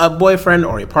 Yes, a boyfriend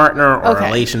or a partner or a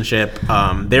relationship.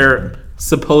 They're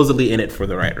supposedly in it for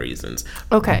the right reasons.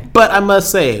 Okay. But I must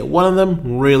say, one of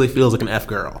them really feels like an F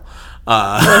girl.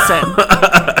 Listen,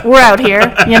 we're out here,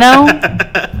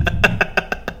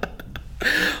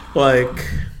 Like,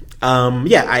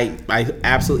 I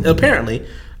absolutely, apparently,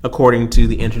 according to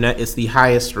the internet, it's the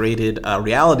highest rated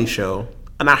reality show.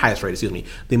 Not highest rated, excuse me.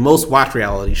 The most watched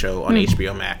reality show on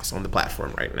HBO Max on the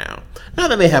platform right now. Not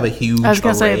that they have a huge I was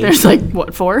going to say, there's like,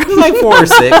 what, 4? There's like 4 or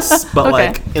 6. But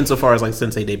like, insofar as like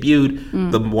since they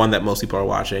debuted, the one that most people are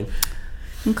watching.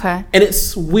 Okay. And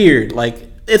it's weird. Like,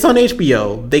 it's on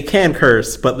HBO. They can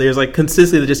curse, but there's like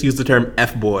consistently just use the term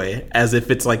F-boy as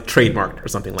if it's like trademarked or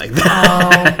something like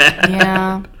that. Oh,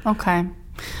 yeah. Okay.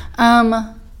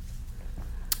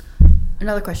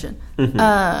 Another question.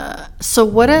 So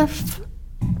what if,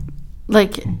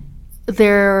 like,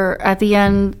 they're at the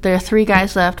end, there are 3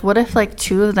 guys left. What if like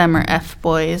 2 of them are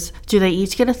F-boys? Do they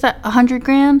each get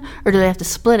 $100,000, or do they have to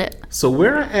split it? So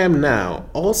where I am now,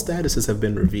 all statuses have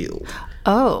been revealed.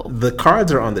 Oh. The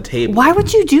cards are on the table. Why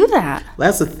would you do that?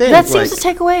 That's the thing. That seems to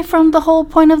take away from the whole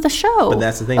point of the show. But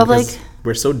that's the thing, of because like,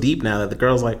 we're so deep now that the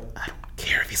girl's like, I don't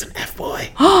care if he's an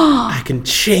F-boy. I can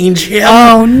change him.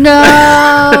 oh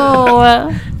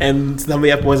no. And some of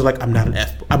the F-boys are like, I'm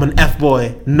an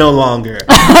F-boy no longer.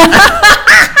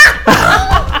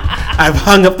 I've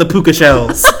hung up the puka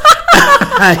shells.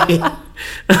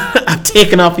 I've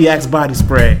taken off the Axe body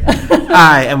spray.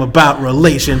 I am about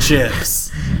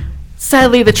relationships.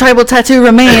 Sadly, the tribal tattoo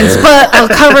remains, but I'll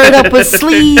cover it up with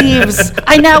sleeves.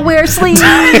 I now wear sleeves.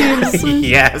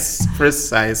 Yes,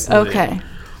 precisely. Okay.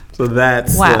 So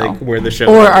that's like where the show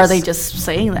Or is. are they just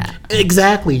saying that?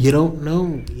 Exactly. You don't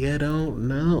know. You don't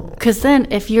know. Because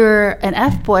then if you're an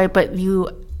F-boy, but you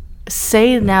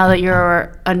say now that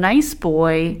you're a nice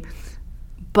boy,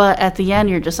 but at the end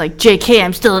you're just like, JK,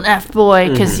 I'm still an F-boy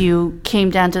because you came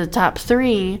down to the top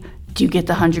 3, do you get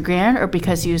the $100,000? Or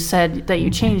because you said that you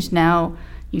changed, now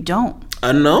you don't?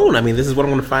 Unknown. I mean, this is what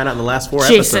I'm going to find out in the last 4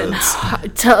 Jason,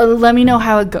 episodes. let me know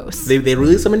how it goes. They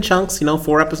release them in chunks,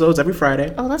 4 episodes every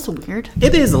Friday. Oh, that's weird.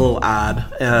 It is a little odd.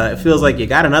 It feels like you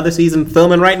got another season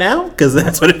filming right now, because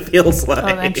that's what it feels like. Oh,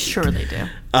 I'm sure they do.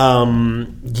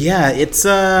 Yeah, it's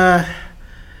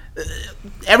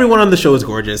everyone on the show is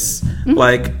gorgeous.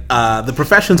 Like, the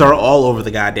professions are all over the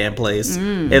goddamn place.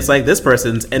 It's like, this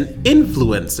person's an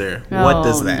influencer. What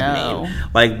does that mean?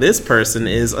 Like, this person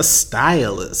is a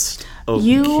stylist.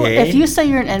 Okay. If you say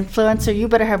you're an influencer, you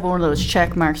better have one of those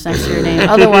check marks next to your name.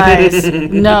 Otherwise,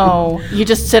 no, you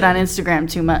just sit on Instagram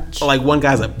too much. Like, one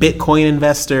guy's a Bitcoin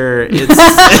investor. It's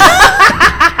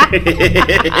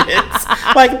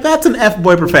like, that's an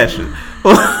F-boy profession.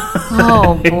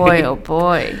 Oh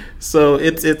boy. So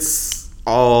it's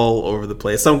all over the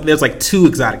place. There's like 2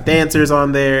 exotic dancers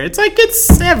on there. It's like,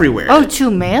 it's everywhere. Oh,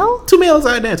 2 male? 2 male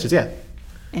exotic dancers, yeah.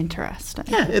 Interesting.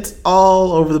 Yeah, it's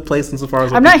all over the place insofar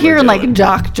as I'm not hearing like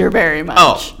doctor very much.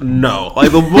 Oh, no.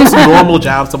 Like, the most normal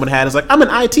job someone had is like, I'm an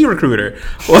IT recruiter.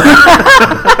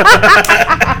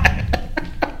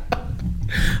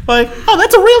 Like, oh,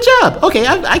 that's a real job. Okay,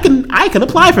 I can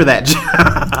apply for that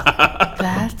job.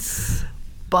 That's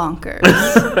bonkers.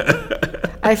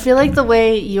 I feel like the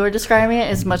way you're describing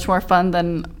it is much more fun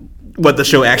than what the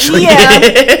show actually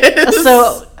is.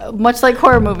 So, much like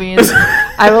horror movies,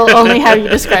 I will only have you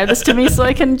describe this to me so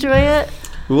I can enjoy it.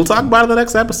 We'll talk about it in the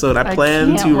next episode. I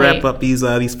plan to wrap up these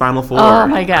final 4. Oh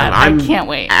my god, I can't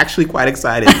wait. Actually quite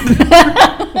excited.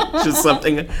 Just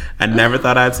something I never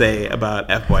thought I'd say about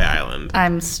F-Boy Island.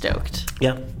 I'm stoked.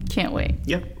 Yeah. Can't wait.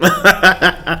 Yeah.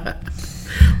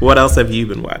 What else have you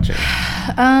been watching?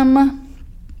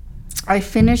 I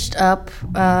finished up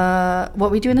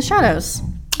What We Do in the Shadows.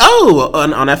 Oh,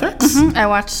 on FX? Mm-hmm. I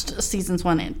watched seasons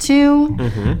 1 and 2.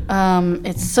 Mm-hmm.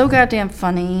 It's so goddamn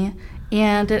funny.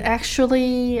 And it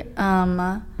actually,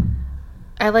 I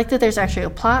like that there's actually a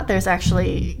plot. There's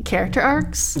actually character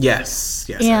arcs. Yes.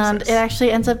 And it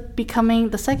actually ends up becoming,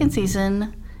 the second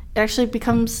season, it actually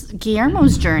becomes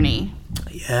Guillermo's journey.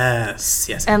 Yes.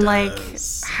 And like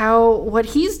what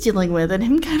he's dealing with and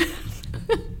him kind of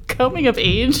coming of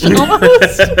age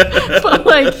almost. But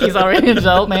like, he's already an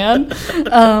adult man.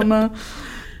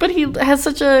 But he has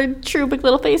such a true big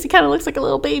little face. He kind of looks like a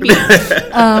little baby.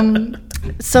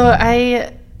 So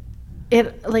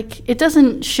it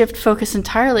doesn't shift focus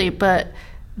entirely, but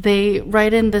they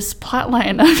write in this plot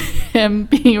line of him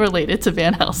being related to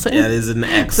Van Helsing. That is an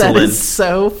excellent. That is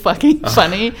so fucking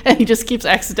funny, and he just keeps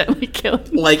accidentally killing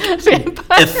vampires.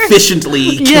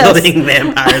 Efficiently killing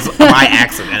vampires by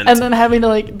accident. And then having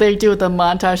to they do the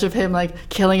montage of him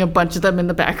killing a bunch of them in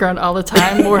the background all the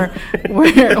time, where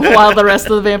while the rest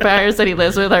of the vampires that he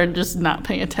lives with are just not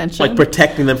paying attention, like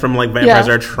protecting them from vampires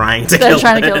are trying to kill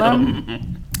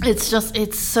them. It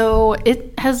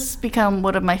has become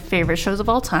one of my favorite shows of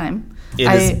all time.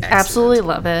 I absolutely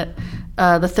love it.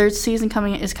 The 3rd season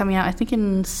is coming out, I think,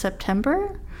 in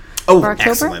September. Oh, or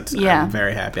October? Excellent. Yeah. I'm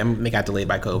very happy. It got delayed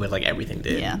by COVID like everything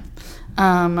did. Yeah.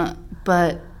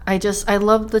 But I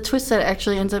love the twist that it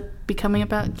actually ends up becoming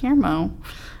about Guillermo.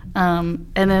 And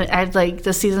then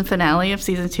the season finale of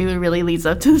season 2 really leads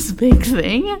up to this big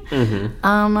thing.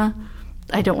 Mm-hmm.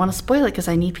 I don't want to spoil it because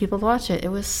I need people to watch it. It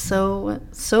was so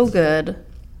good.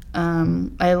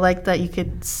 I like that you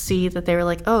could see that they were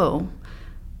like, oh,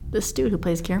 this dude who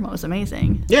plays Guillermo is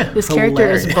amazing. Yeah, this character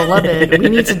is beloved. We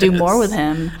need to do more with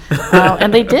him,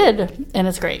 and they did, and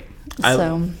it's great.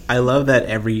 I love that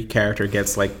every character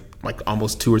gets like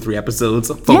almost 2 or 3 episodes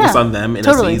focused on them in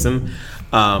a season.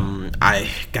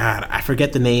 I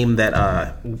forget the name that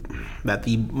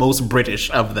the most British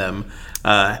of them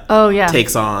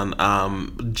takes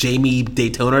on, Jamie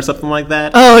Daytona or something like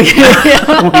that. Oh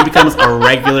yeah. When he becomes a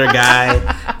regular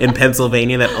guy in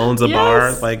Pennsylvania that owns a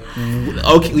bar. Like,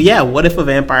 okay, yeah, what if a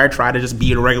vampire tried to just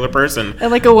be a regular person?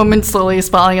 And like a woman slowly is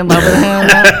falling in love with him.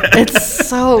 It's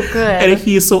so good. And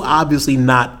he is so obviously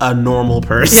not a normal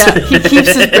person. Yeah, he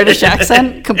keeps his British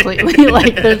accent completely.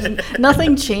 Like, there's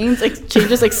nothing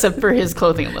changes except for his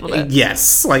clothing a little bit.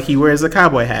 Yes, like he wears a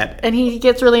cowboy hat. And he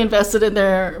gets really invested in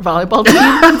their volleyball team,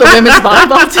 the women's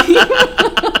volleyball team.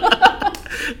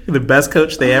 The best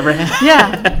coach they ever had.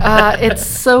 Yeah, it's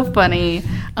so funny.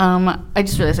 I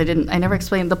just realized I never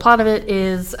explained. The plot of it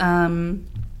is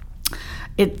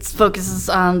it focuses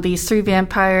on these 3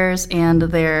 vampires and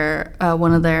their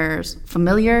one of their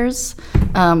familiars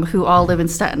who all live in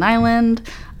Staten Island.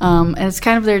 And it's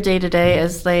kind of their day-to-day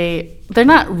as they're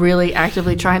not really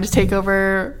actively trying to take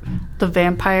over the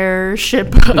vampire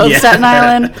ship of Staten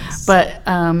Island, but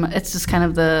it's just kind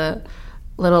of the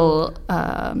little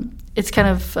it's kind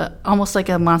of almost like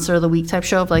a Monster of the Week type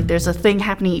show of like there's a thing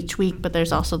happening each week, but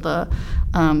there's also the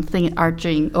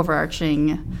overarching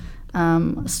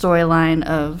storyline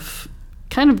of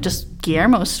kind of just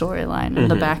Guillermo's storyline in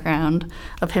the background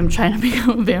of him trying to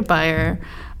become a vampire.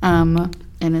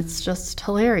 And it's just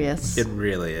hilarious. It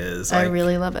really is. I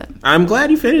really love it. I'm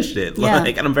glad you finished it. Yeah.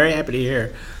 And I'm very happy to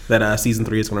hear that season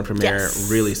 3 is going to premiere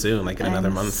really soon, like in another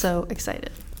month. So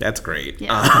excited. That's great.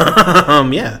 Yeah.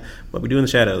 Yeah. What We Do in the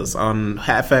Shadows on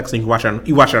FX, and you watch it on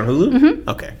Hulu? Mm-hmm.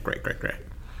 Okay, great.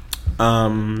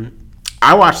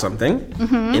 I watched something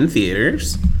in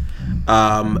theaters.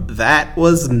 That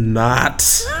was not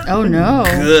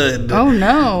good. Oh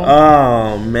no.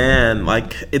 Oh man,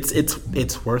 like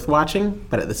it's worth watching,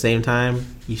 but at the same time,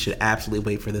 you should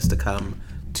absolutely wait for this to come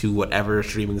to whatever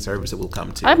streaming service it will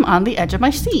come to. I'm on the edge of my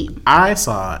seat. I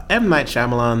saw M. Night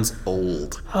Shyamalan's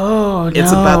Old. Oh no,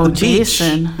 it's about the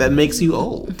Jason. beach that makes you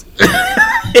old.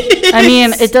 I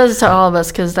mean, it does to all of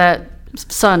us because that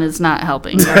sun is not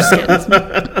helping our skins.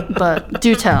 But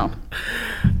do tell.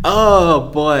 Oh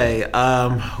boy,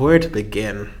 where to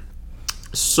begin?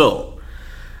 So,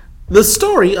 the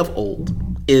story of Old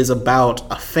is about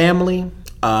a family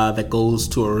that goes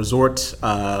to a resort,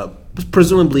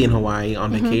 presumably in Hawaii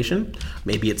on vacation.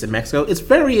 Maybe it's in Mexico. It's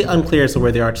very unclear as to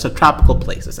where they are. It's a tropical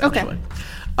place, essentially.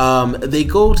 Okay. They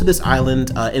go to this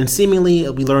island, and seemingly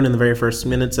we learn in the very first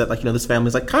minutes that, this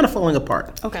family's kind of falling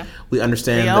apart. Okay. We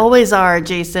understand. They always are,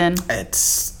 Jason.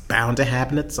 It's bound to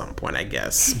happen at some point, I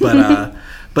guess. But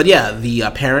but yeah,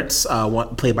 the parents,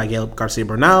 played by Gael Garcia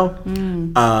Bernal,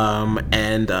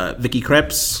 and Vicky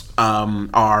Krieps,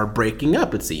 are breaking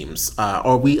up. It seems,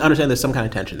 or we understand there's some kind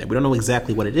of tension there. We don't know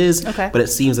exactly what it is, but it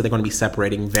seems that they're going to be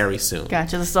separating very soon.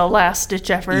 Gotcha. This is a last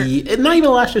ditch effort. Not even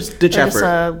a last ditch effort. Just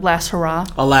a last hurrah.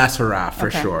 A last hurrah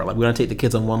for sure. Like, we're going to take the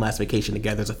kids on one last vacation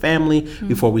together as a family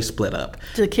before we split up.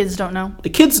 The kids don't know. The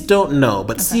kids don't know,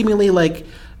 but seemingly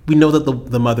we know that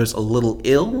the mother's a little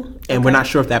ill, and we're not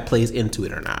sure if that plays into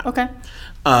it or not. Okay.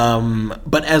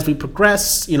 But as we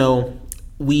progress,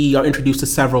 we are introduced to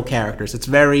several characters. It's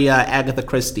very Agatha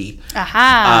Christie.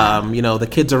 Aha. The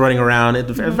kids are running around.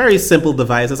 It's a very simple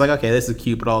device. It's like, okay, this is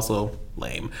cute, but also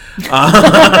lame.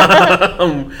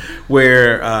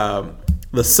 Where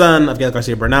the son of Gael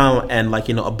Garcia Bernal and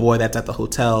a boy that's at the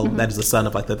hotel that is the son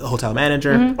of the hotel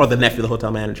manager or the nephew of the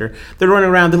hotel manager. They're running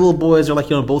around. The little boys are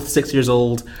both 6 years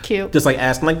old. Cute. Just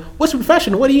asking what's your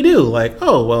profession? What do you do?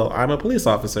 Oh, well, I'm a police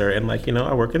officer and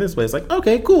I work in this place.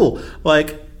 Okay, cool.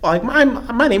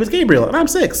 My name is Gabriel and I'm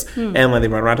 6. And they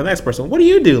run around to the next person. What do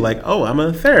you do? Oh, I'm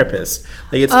a therapist.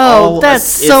 That's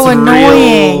so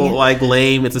annoying. Real,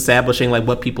 lame. It's establishing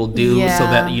what people do so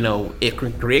that it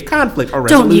can create conflict or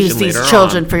resolution. Don't use these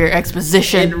children for your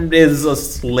exposition. It is a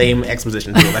lame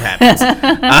exposition tool that happens.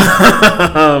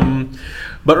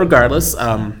 But regardless,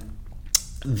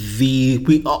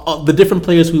 the different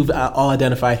players we've all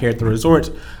identified here at the resort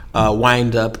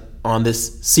wind up on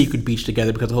this secret beach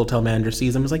together because the hotel manager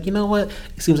sees them. It's you know what?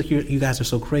 It seems like you guys are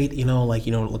so great. Look like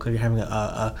you're having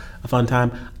a fun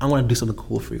time. I want to do something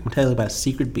cool for you. I'm going to tell you about a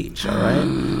secret beach, all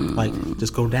right?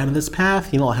 Just go down this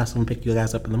path. I'll have someone pick you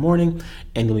guys up in the morning,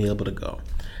 and you'll be able to go.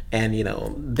 And,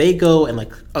 they go, and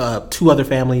 2 other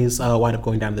families wind up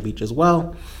going down to the beach as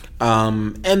well.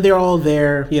 And they're all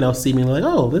there, seemingly like,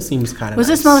 oh, this seems kind of Was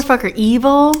nice. this motherfucker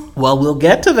evil? Well, we'll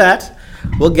get to that.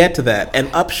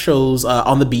 And up shows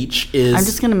on the beach is... I'm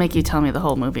just going to make you tell me the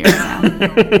whole movie right now.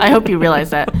 I hope you realize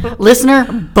that. Listener,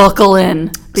 buckle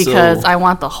in, because I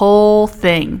want the whole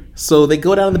thing. So they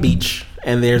go down to the beach,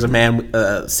 and there's a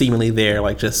man seemingly there,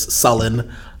 like, just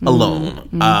sullen, alone.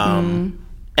 Mm-hmm.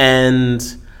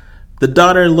 And the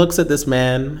daughter looks at this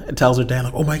man and tells her dad,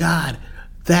 like, oh my God,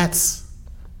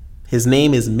 his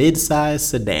name is Midsize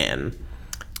Sedan.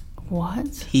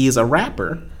 What? He's a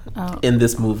rapper in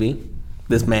this movie,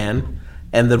 this man.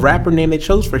 And the rapper name they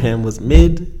chose for him was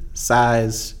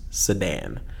Midsize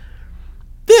Sedan.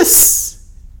 This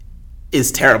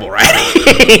is terrible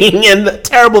writing and a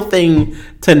terrible thing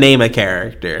to name a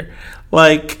character.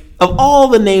 Like, of all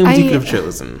the names you could have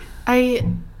chosen.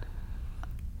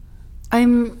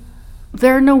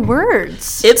 There are no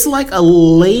words. It's like a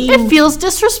lame... It feels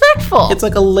disrespectful. It's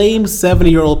like a lame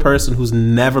 70-year-old person who's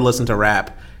never listened to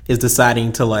rap is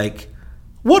deciding to, like,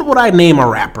 what would I name a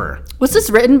rapper? Was this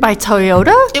written by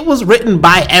Toyota? It was written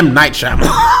by M. Night Shyamalan.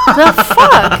 The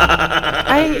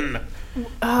fuck?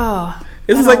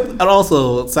 This is like, and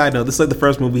also, side note, this is like the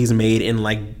first movie he's made in,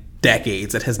 like,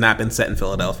 decades that has not been set in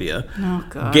Philadelphia. Oh,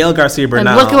 God. Gael Garcia Bernal.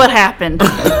 And look at what happened.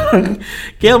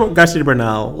 Gael Garcia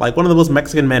Bernal, like one of the most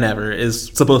Mexican men ever, is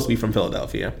supposed to be from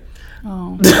Philadelphia.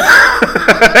 Oh.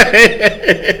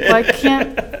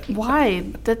 Why?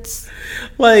 That's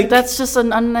just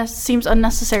seems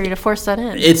unnecessary to force that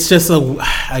in. It's just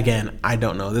again, I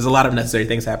don't know. There's a lot of necessary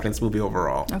things happening in this movie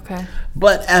overall. Okay.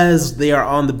 But as they are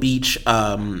on the beach,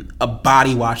 a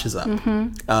body washes up.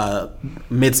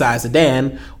 Midsize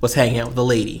Sedan was hanging out with a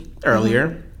lady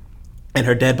earlier, and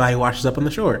her dead body washes up on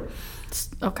the shore.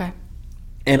 Okay.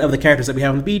 And of the characters that we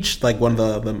have on the beach, like one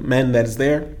of the men that is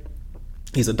there,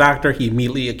 he's a doctor. He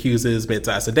immediately accuses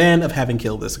Midsize Sedan of having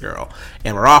killed this girl.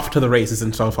 And we're off to the races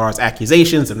insofar as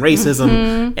accusations and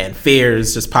racism and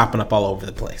fears just popping up all over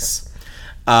the place.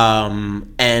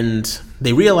 And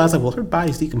they realize, like, well, her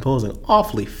body's decomposing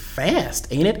awfully fast,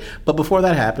 ain't it? But before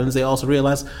that happens, they also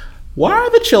realize, why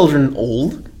are the children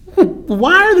old?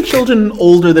 Why are the children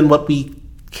older than what we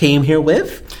came here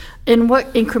with? In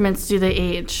what increments do they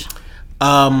age?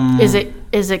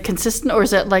 Is it consistent, or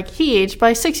is it like he aged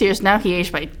by 6 years, now he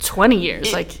aged by 20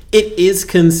 years? It is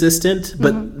consistent,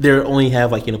 but they only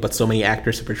have but so many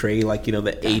actors to portray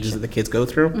the ages that the kids go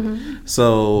through.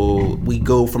 So we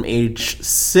go from age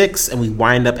 6 and we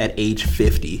wind up at age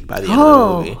 50 by the end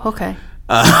of the movie. Okay.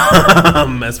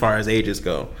 As far as ages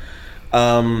go,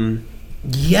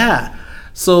 yeah.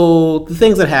 So the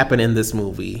things that happen in this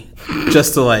movie,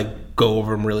 just to go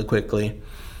over them really quickly.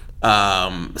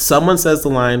 Someone says the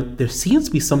line, there seems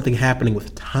to be something happening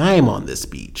with time on this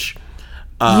beach.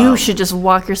 You should just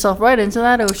walk yourself right into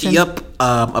that ocean. Yep.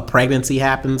 A pregnancy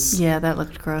happens. Yeah, that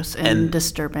looked gross and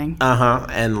disturbing.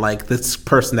 And this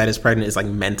person that is pregnant is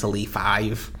mentally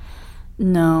 5.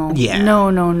 No. Yeah.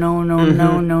 No.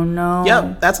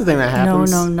 Yep, that's the thing that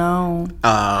happens. No.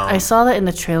 I saw that in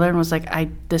the trailer and was like,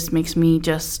 this makes me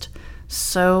just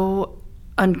so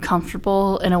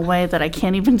uncomfortable in a way that I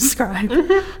can't even describe.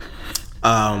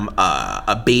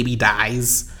 A baby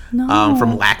dies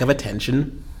from lack of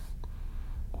attention.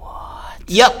 What?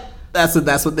 Yep, that's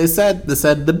what they said. They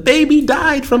said the baby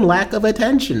died from lack of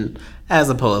attention, as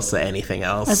opposed to anything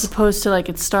else. As opposed to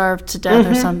it starved to death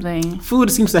or something. Food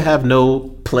seems to have no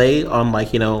play on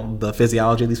the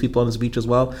physiology of these people on this beach as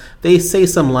well. They say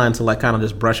some line to kind of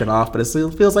just brush it off, but it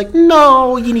still feels like,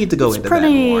 no, you need to go into that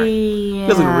more. It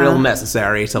feels real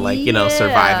necessary to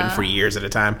surviving for years at a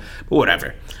time. But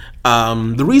whatever.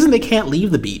 The reason they can't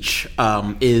leave the beach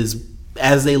is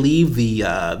as they leave,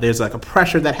 there's a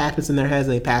pressure that happens in their heads,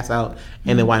 and they pass out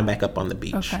and they wind back up on the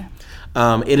beach. Okay.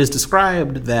 It is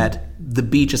described that the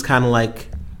beach is kind of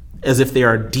as if they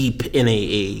are deep in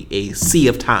a sea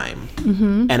of time.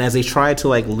 And as they try to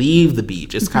leave the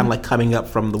beach, it's kind of coming up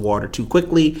from the water too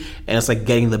quickly, and it's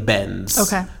getting the bends.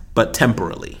 Okay. But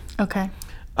temporarily. Okay.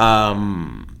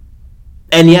 And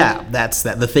yeah, that's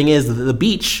that. The thing is, the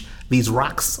beach, these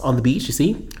rocks on the beach, you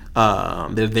see,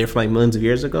 they're there from millions of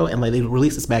years ago, and they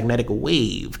release this magnetic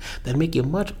wave that make you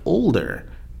much older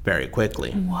very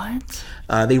quickly. What?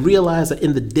 They realize that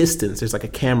in the distance there's a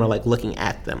camera looking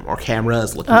at them, or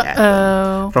cameras looking at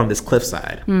them from this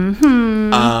cliffside.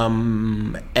 And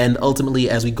ultimately,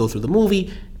 as we go through the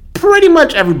movie, pretty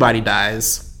much everybody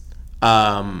dies,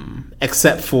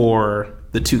 except for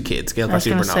the 2 kids. Gael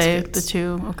Garcia Bernal's kids. The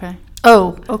 2. Okay.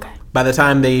 Oh, okay. By the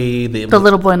time the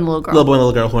little boy and the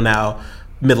little girl, who are now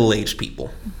middle-aged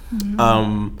people,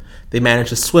 they manage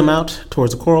to swim out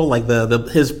towards the coral.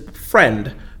 His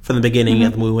friend, for from the beginning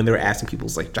of the movie when they were asking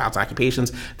people's like jobs,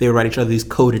 occupations, they would write each other these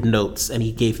coded notes, and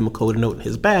he gave him a coded note in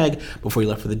his bag before he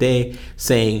left for the day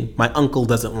saying, "My uncle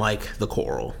doesn't like the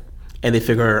coral." And they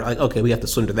figure, like, okay, we have to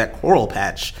swim to that coral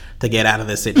patch to get out of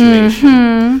this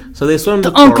situation. So they swim to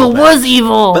the coral patch. The uncle was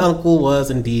evil. The uncle was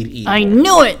indeed evil. I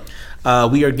knew it.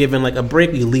 We are given like a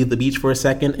break. We leave the beach for a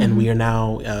second, and we are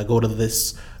now go to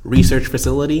this research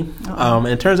facility. And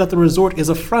it turns out the resort is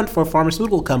a front for a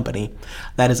pharmaceutical company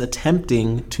that is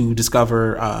attempting to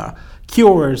discover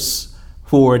cures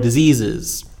for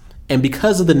diseases. And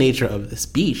because of the nature of this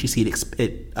beach, you see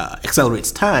it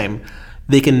accelerates time.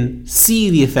 They can see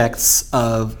the effects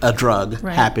of a drug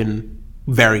happen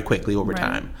very quickly over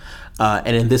time.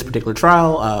 And in this particular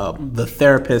trial, the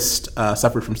therapist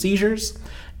suffered from seizures,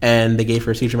 and they gave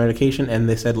her seizure medication, and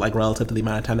they said, like, relative to the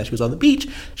amount of time that she was on the beach,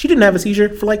 she didn't have a seizure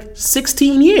for like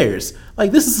 16 years.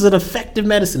 Like, this is an effective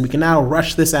medicine. We can now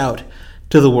rush this out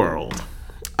to the world.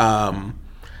 A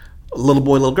little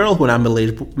boy, little girl, who are now a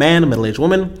middle-aged man, a middle-aged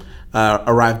woman,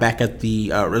 arrived back at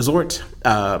the resort.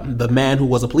 The man who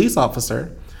was a police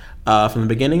officer from the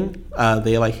beginning,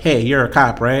 they're like, "Hey, you're a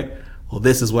cop, right? Well,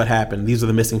 this is what happened. These are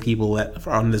the missing people that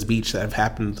are on this beach that have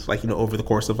happened, like, over the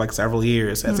course of like several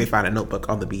years." As they find a notebook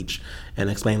on the beach and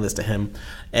explain this to him,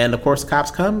 and of course the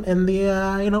cops come and they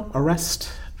arrest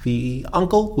the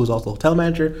uncle, who's also a hotel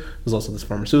manager, who's also this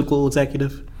pharmaceutical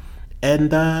executive, and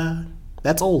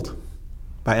that's Old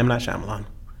by M. Night Shyamalan.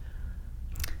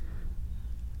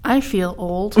 I feel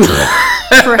old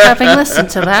for having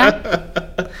listened to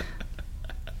that.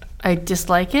 I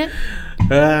dislike it.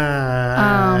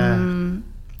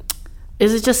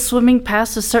 Is it just swimming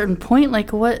past a certain point?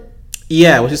 Like what?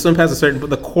 Yeah, when you swim past a certain, but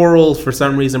the coral for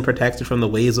some reason protects you from the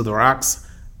waves of the rocks.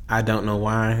 I don't know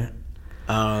why.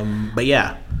 But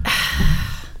yeah.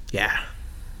 Yeah.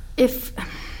 If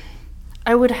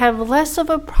I would have less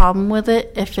of a problem with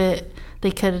it if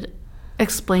they could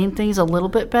explain things a little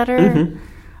bit better.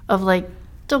 Of like,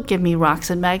 don't give me rocks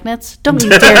and magnets. Don't you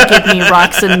dare give me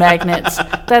rocks and magnets.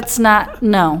 That's not,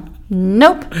 no.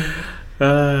 Nope.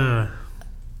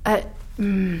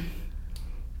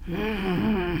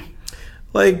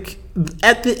 Like,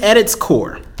 at its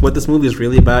core, what this movie is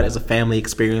really about is a family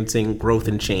experiencing growth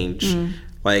and change.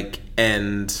 Like,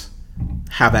 and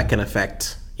how that can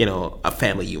affect, a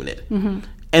family unit.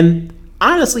 And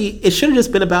honestly, it should have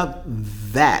just been about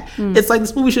that. It's like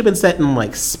this movie should have been set in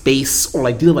like space or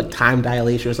like dealing with like time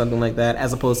dilation or something like that,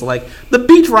 as opposed to like the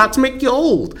beach rocks make you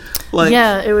old. Like,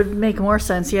 yeah, it would make more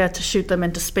sense. Yeah, to shoot them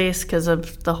into space because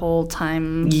of the whole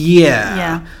time.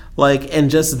 Yeah. Like, and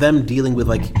just them dealing with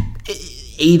like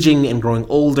aging and growing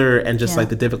older, and just like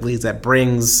the difficulties that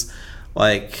brings.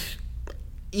 Like,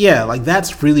 yeah, like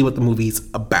that's really what the movie's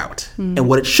about and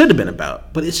what it should have been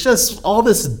about. But it's just all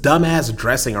this dumbass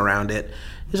dressing around it.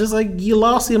 It's just like you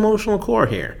lost the emotional core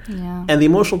here. Yeah. And the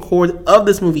emotional core of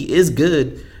this movie is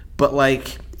good, but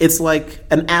like it's like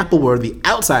an apple where the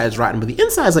outside is rotten, but the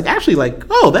inside is like actually like,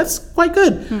 oh, that's quite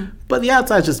good. But the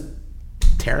outside is just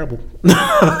terrible.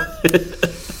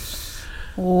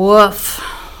 Woof.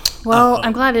 Well,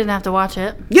 I'm glad I didn't have to watch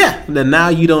it. Yeah, then now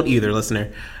you don't either,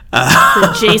 listener.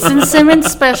 The Jason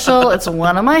Simmons special, it's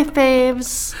one of my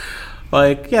faves.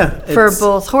 Like, yeah. For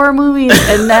both horror movies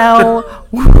and now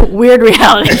weird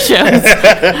reality shows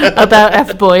about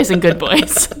F-boys and good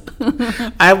boys.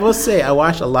 I will say, I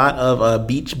watched a lot of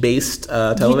beach-based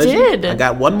television. You did? I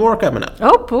got one more coming up.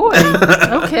 Oh, boy.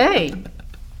 Okay.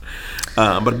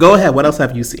 But go ahead. What else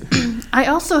have you seen? I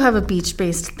also have a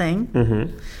beach-based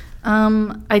thing.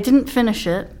 I didn't finish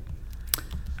it.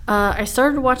 I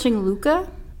started watching Luca.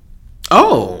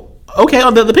 Oh, okay.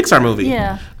 On the Pixar movie.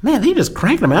 Yeah. Man, they just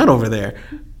crank them out over there.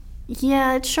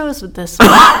 Yeah, it shows with this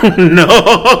one. No.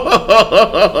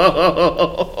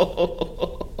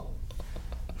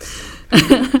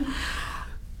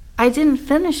 I didn't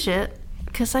finish it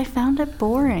because I found it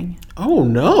boring. Oh,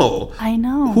 no. I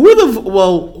know. Who are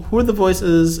the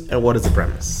voices and what is the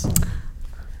premise?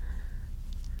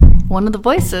 One of the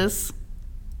voices,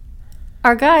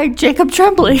 our guy, Jacob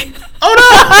Tremblay. Oh,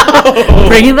 no!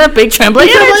 Bringing that big Tremblay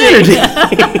energy.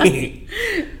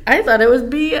 I thought it would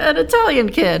be an Italian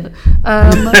kid.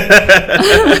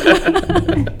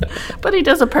 But he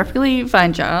does a perfectly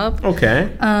fine job.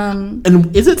 Okay.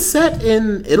 And is it set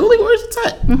in Italy? Where is it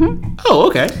set? Oh,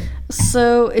 okay.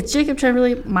 So it's Jacob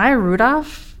Tremblay. Maya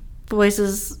Rudolph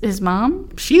voices his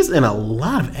mom. She's in a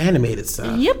lot of animated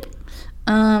stuff. Yep.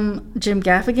 Jim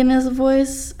Gaffigan is a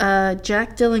voice.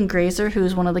 Jack Dylan Grazer,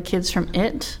 who's one of the kids from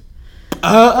It.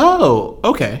 Oh,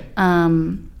 okay.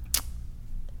 And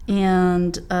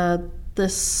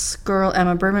this girl,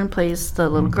 Emma Berman, plays the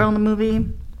little girl in the movie.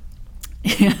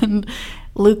 And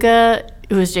Luca,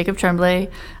 who is Jacob Tremblay.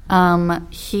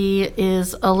 He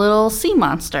is a little sea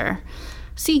monster,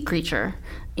 sea creature,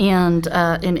 and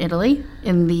in Italy,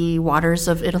 in the waters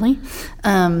of Italy.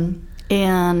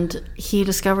 And he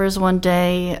discovers one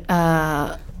day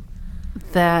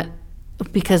that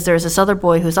because there's this other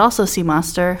boy who's also a sea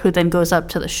monster who then goes up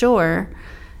to the shore,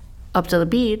 up to the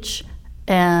beach,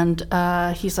 and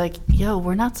he's like, yo,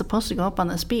 we're not supposed to go up on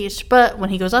this beach. But when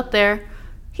he goes up there,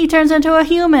 he turns into a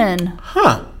human.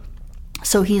 Huh.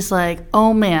 So he's like,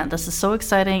 oh man, this is so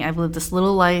exciting. I've lived this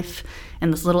little life in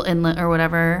this little inlet or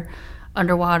whatever,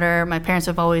 underwater. My parents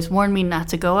have always warned me not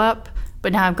to go up,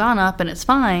 but now I've gone up and it's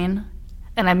fine.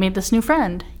 And I made this new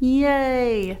friend.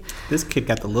 Yay. This kid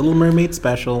got the Little Mermaid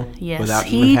special without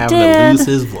he even having did. to lose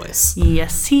his voice.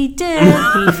 Yes, he did.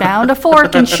 He found a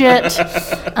fork and shit.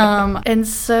 And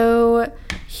so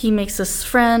he makes this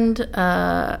friend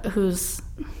who's,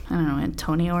 I don't know,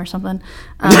 Antonio or something.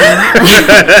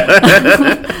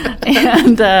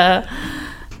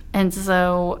 And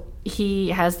so he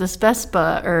has this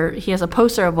Vespa, or he has a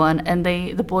poster of one, and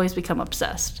the boys become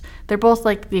obsessed. They're both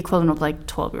like the equivalent of like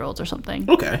 12-year-olds or something.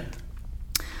 Okay.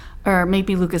 Or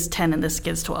maybe Luca's 10 and this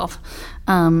kid's 12.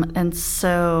 And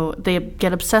so they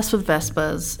get obsessed with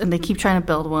Vespas, and they keep trying to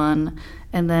build one.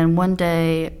 And then one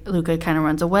day, Luca kind of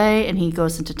runs away, and he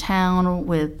goes into town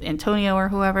with Antonio or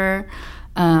whoever.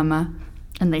 And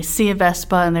they see a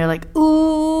Vespa, and they're like,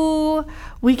 ooh,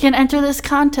 we can enter this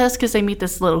contest, because they meet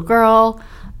this little girl,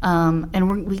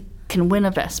 and we can win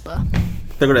a Vespa.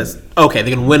 They're gonna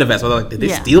win a Vespa. They're like, did they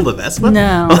steal the Vespa?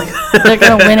 No, they're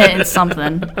gonna win it in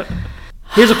something.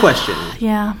 Here's a question.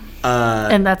 Yeah,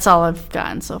 and that's all I've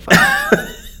gotten so far.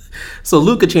 So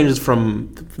Luca changes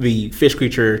from the fish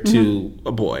creature to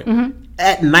a boy. Mm-hmm.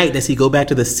 At night, does he go back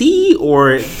to the sea,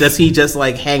 or does he just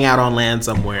like hang out on land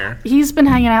somewhere? He's been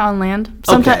hanging out on land.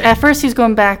 Sometimes at first he's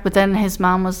going back, but then his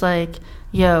mom was like,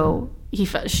 "Yo."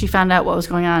 She found out what was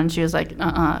going on, and she was like,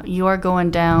 you are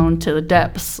going down to the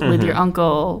depths with your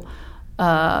uncle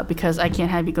because I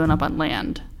can't have you going up on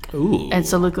land. Ooh. And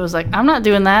so Luca was like, I'm not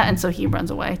doing that, and so he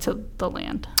runs away to the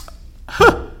land.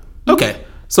 Huh. Okay.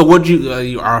 So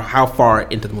you are how far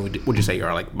into the movie would you say you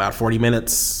are? Like about 40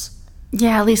 minutes?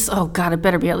 Yeah, at least, oh God, it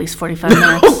better be at least 45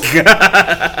 minutes. Oh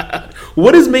God.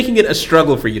 What is making it a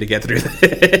struggle for you to get through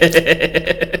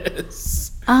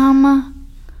this?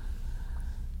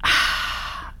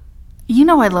 You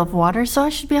know I love water, so I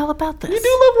should be all about this. You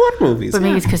do love water movies. But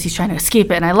maybe it's because he's trying to escape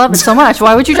it, and I love it so much.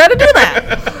 Why would you try to do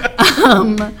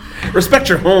that? Respect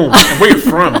your home and where you're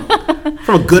from.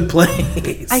 From a good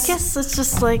place. I guess it's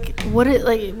just like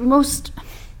most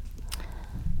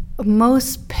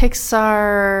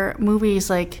Pixar movies,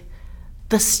 like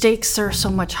the stakes are so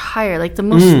much higher. Like the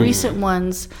most recent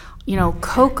ones, you know,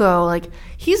 Coco, like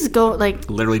he's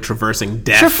literally traversing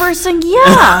death.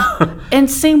 Yeah. And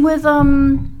same with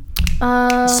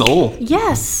Soul.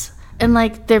 Yes. And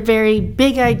like they're very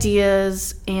big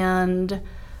ideas, and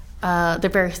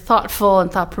they're very thoughtful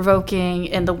and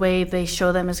thought-provoking, and the way they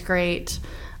show them is great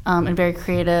and very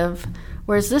creative.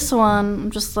 Whereas this one, I'm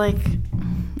just like,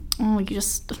 oh, you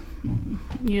just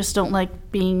don't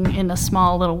like being in a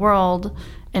small little world,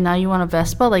 and now you want a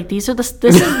Vespa. Like these are the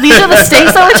stakes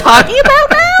that we're talking about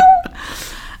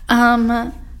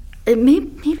now.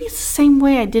 Maybe it's the same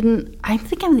way I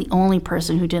think I'm the only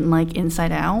person who didn't like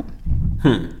Inside Out.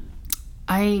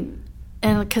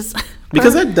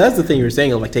 Because that does the thing you were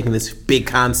saying of like taking this big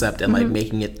concept and like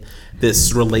making it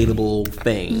this relatable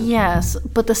thing. Yes,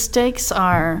 but the stakes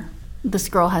are this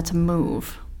girl had to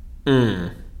move.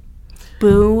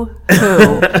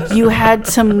 Boo-hoo. You had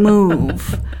to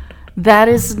move. That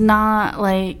is not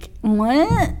like,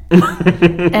 what?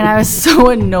 And I was so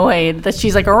annoyed that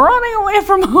she's like running away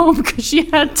from home because she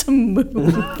had to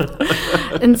move.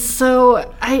 And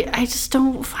so I just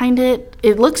don't find it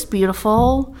looks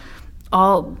beautiful.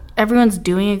 Everyone's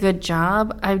doing a good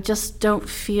job. I just don't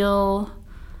feel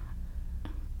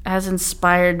as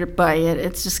inspired by it.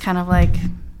 It's just kind of like,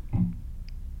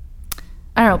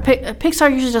 I don't know. Pixar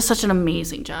usually does such an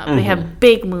amazing job. They have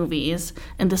big movies,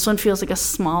 and this one feels like a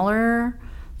smaller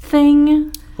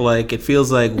thing. Like it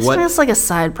feels like It feels like a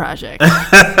side project.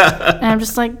 And I'm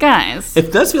just like, guys.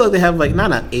 It does feel like they have like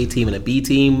not an A team and a B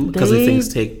team because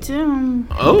things take. Do.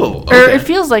 Oh, okay. Or it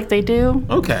feels like they do.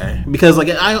 Okay, because like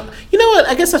you know what?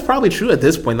 I guess that's probably true at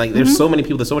this point. Like there's so many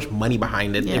people, there's so much money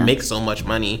behind it. Yeah. It makes so much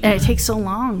money, and it takes so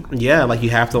long. Yeah, like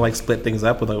you have to like split things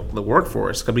up with the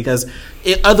workforce because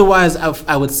otherwise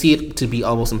I would see it to be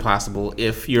almost impossible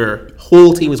if your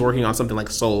whole team is working on something like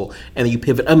Soul and then you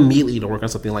pivot immediately to work on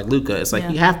something like Luca. It's like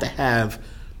you have to have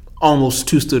almost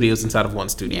 2 studios inside of 1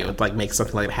 studio. It like makes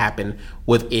something like that happen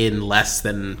within less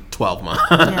than 12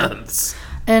 months.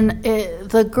 And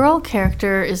the girl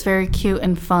character is very cute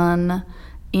and fun,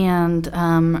 and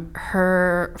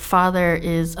her father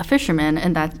is a fisherman,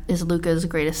 and that is Luca's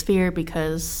greatest fear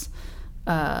because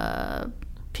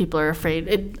people are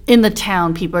afraid. In the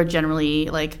town, people are generally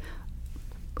like,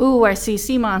 ooh, I see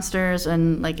sea monsters,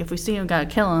 and like if we see them, gotta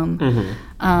kill them.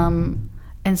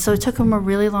 And so it took him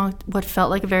what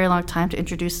felt like a very long time to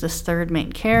introduce this third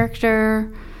main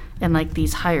character, and like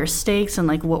these higher stakes, and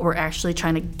like what we're actually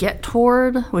trying to get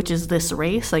toward, which is this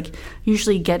race. Like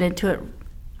usually get into it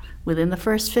within the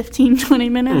first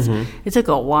 15-20 minutes. It took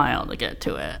a while to get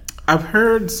to it. I've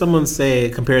heard someone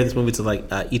compare this movie to like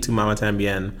Y Tu Mamá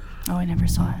También. Oh, I never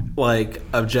saw it. Like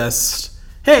of just,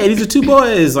 hey, these are 2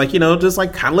 boys, like, you know, just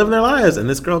like kind of living their lives, and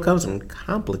this girl comes and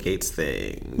complicates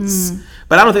things.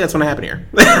 But I don't think that's going to happen here.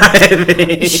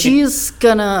 She's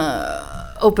gonna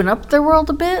open up their world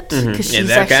a bit because she's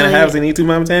that kind of happens in Y Tu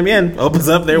Mamá También. Opens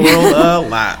up their world a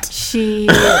lot. She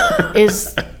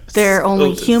is their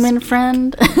only human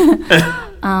friend, and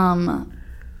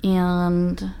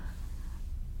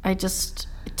I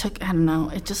don't know,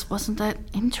 it just wasn't that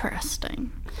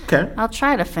interesting. Okay. I'll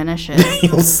try to finish it.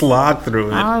 You'll slog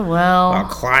through it. I will. I'll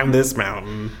climb this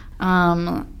mountain.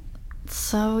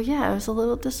 So yeah, I was a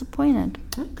little disappointed.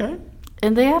 Okay.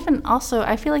 And they haven't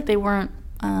I feel like they weren't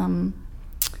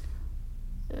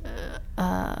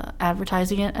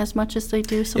advertising it as much as they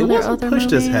do some of their other movies.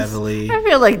 It wasn't pushed as heavily. I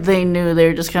feel like they knew they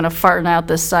were just kind of farting out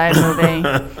this side movie.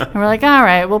 And we're like, all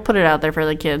right, we'll put it out there for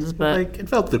the kids, but like it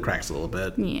fell through the cracks a little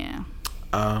bit. Yeah.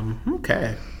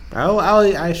 Okay.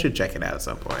 I should check it out at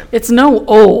some point. It's no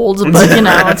old, but you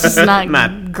know, it's just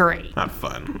not great. Not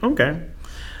fun. Okay.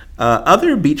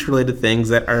 Other beach-related things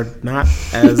that are not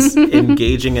as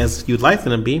engaging as you'd like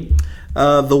them to be.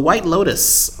 The White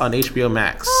Lotus on HBO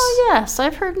Max. Oh, yes.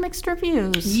 I've heard mixed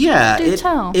reviews. Yeah. Do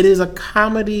tell. It is a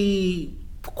comedy,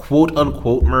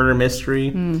 quote-unquote, murder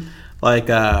mystery. Like,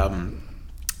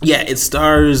 it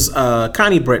stars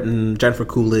Connie Britton, Jennifer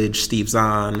Coolidge, Steve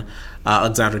Zahn,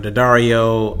 Alexandra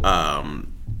Daddario,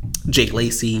 Jake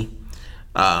Lacy.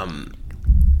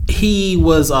 He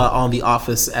was on The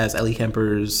Office as Ellie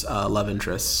Kemper's love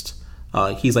interest.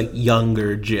 He's like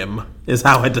younger Jim, is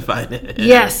how I define it.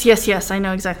 Yes. I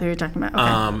know exactly what you're talking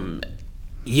about.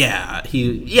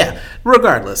 Okay.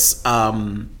 Regardless,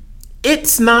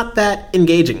 it's not that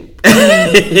engaging.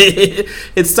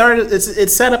 It's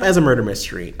set up as a murder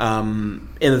mystery, in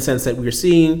the sense that we're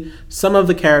seeing some of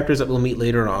the characters that we'll meet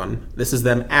later on. This is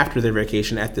them after their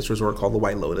vacation at this resort called the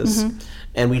White Lotus,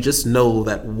 and we just know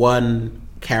that one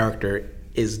character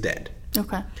is dead.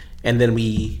 Okay. And then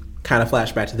we kind of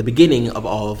flash back to the beginning of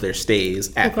all of their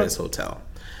stays at this hotel.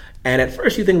 And at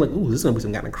first you think like, ooh, this is going to be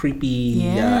some kind of creepy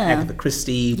Agatha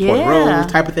Christie, Poirot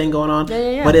type of thing going on.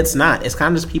 Yeah. But it's not. It's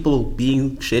kind of just people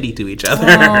being shitty to each other.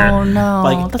 Oh, no.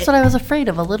 Like, that's what I was afraid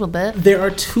of a little bit. There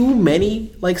are too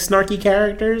many like snarky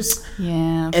characters.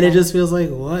 Yeah. Okay. And it just feels like,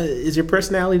 what? Is your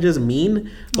personality just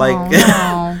mean? Like,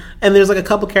 no. And there's like a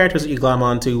couple characters that you glom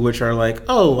onto which are like,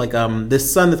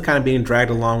 this son that's kind of being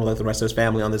dragged along with like the rest of his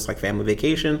family on this like family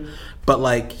vacation. But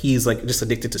like he's like just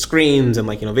addicted to screens and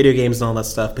like, you know, video games and all that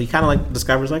stuff. But he kind of like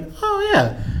discovers like, oh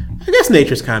yeah, I guess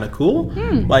nature's kind of cool.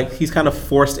 Like he's kind of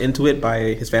forced into it by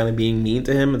his family being mean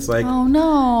to him. It's like, oh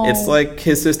no, it's like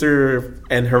his sister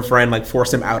and her friend like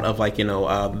forced him out of like, you know,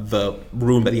 the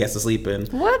room that he has to sleep in.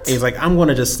 What? And he's like, I'm going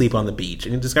to just sleep on the beach.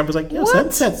 And he discovers like, yo,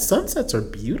 sunsets are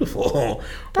beautiful.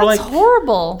 That's like,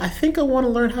 horrible. I think I want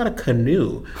to learn how to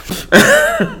canoe.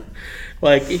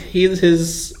 Like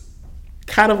his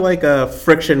kind of like a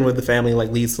friction with the family like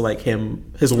leads to like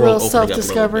his world opening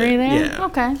self-discovery up a there. Yeah.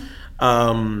 Okay.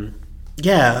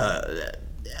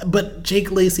 But Jake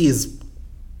Lacy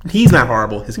he's not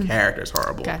horrible. His character's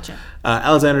horrible. Gotcha.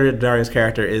 Alexandra Daddario's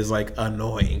character is like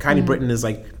annoying. Connie Britton is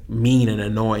like mean and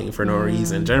annoying for no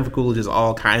reason. Jennifer Coolidge is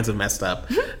all kinds of messed up.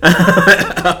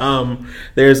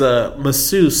 There's a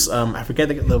masseuse. I forget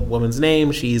the woman's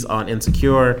name. She's on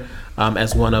Insecure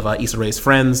as one of Issa Rae's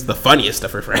friends, the funniest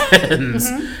of her friends,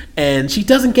 and she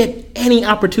doesn't get any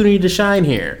opportunity to shine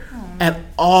here at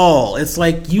all. It's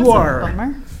like you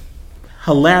are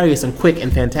hilarious and quick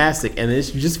and fantastic, and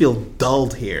you just feel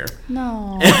dulled here.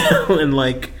 No. And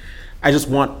like, I just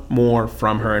want more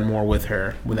from her and more with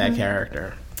her, with that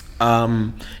character.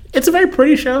 It's a very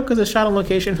pretty show because it's shot on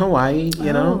location in Hawaii,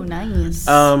 you know. Oh, nice.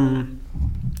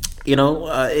 You know,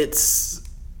 it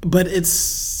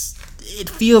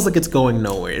feels like it's going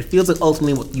nowhere. It feels like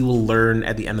ultimately what you will learn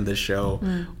at the end of the show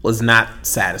was not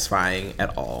satisfying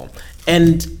at all.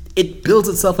 And it builds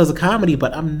itself as a comedy,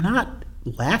 but I'm not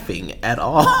laughing at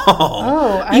all.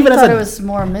 Oh, I thought it was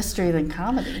more mystery than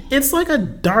comedy. It's like a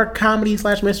dark comedy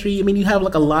 / mystery. I mean, you have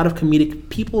like a lot of comedic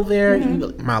people there.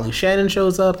 Molly Shannon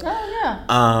shows up. Oh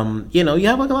yeah. You know, you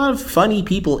have like a lot of funny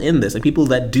people in this and people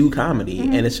that do comedy,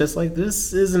 and it's just like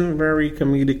this isn't very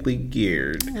comedically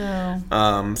geared.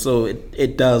 Oh. So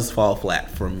it does fall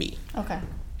flat for me. Okay.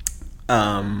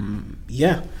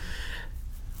 Yeah.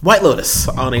 White Lotus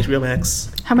on HBO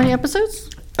Max. How many episodes?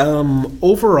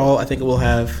 Overall, I think it will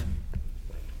have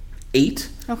 8.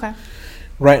 Okay.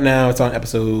 Right now, it's on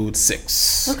episode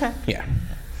 6. Okay. Yeah.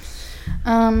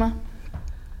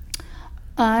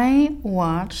 I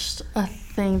watched a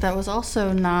thing that was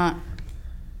also not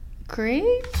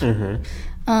great. The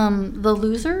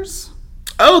Losers.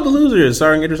 Oh, The Losers,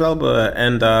 starring Idris Elba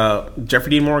and Jeffrey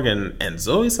Dean Morgan and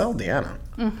Zoe Saldana.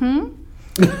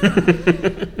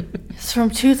 It's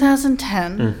from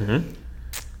 2010.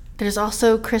 There's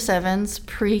also Chris Evans,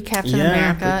 pre-Captain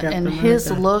America, and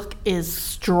his look is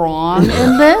strong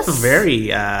in this. Very,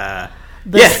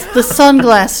 The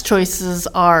sunglass choices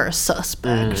are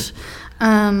suspect.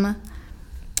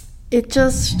 It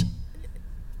just,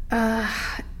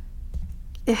 it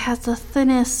has the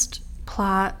thinnest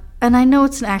plot. And I know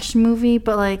it's an action movie,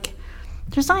 but, like,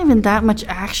 there's not even that much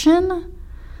action.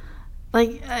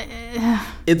 Like,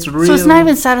 it's real. So it's not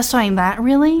even satisfying that,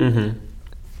 really.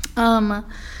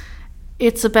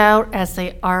 It's about, as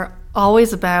they are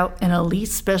always about, an elite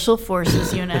special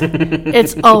forces unit.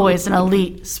 It's always an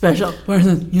elite special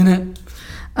forces unit.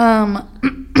 And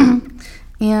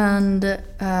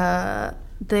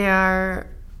they are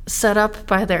set up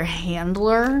by their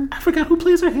handler. I forgot who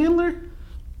plays her handler.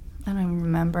 I don't even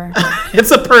remember.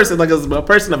 It's a person, like a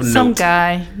person of note. Some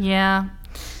guy, yeah.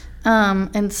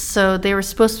 And so they were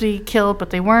supposed to be killed,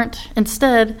 but they weren't.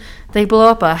 Instead, they blow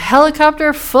up a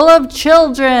helicopter full of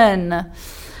children.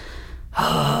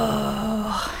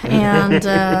 And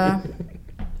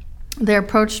they're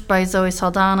approached by Zoe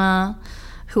Saldana,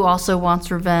 who also wants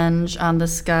revenge on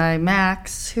this guy,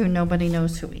 Max, who nobody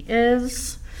knows who he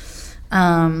is.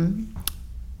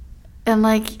 And,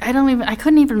 like, I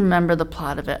couldn't even remember the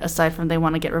plot of it, aside from they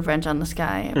want to get revenge on this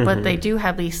guy. But they do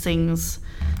have these things,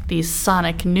 these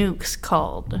sonic nukes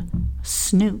called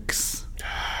snooks.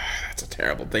 That's a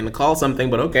terrible thing to call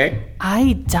something, but okay.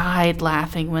 I died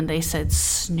laughing when they said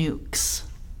snooks.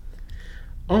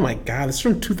 Oh my god, this is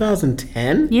from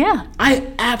 2010? Yeah.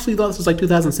 I absolutely thought this was like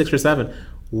 2006 or 7.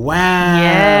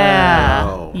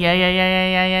 Wow.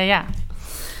 Yeah.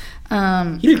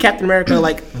 He did Captain America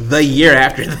like the year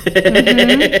after this.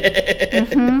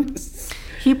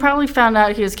 He probably found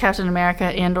out he was Captain America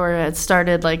and or had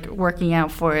started like working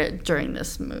out for it during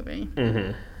this movie.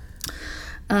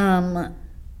 And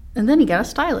then he got a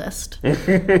stylist.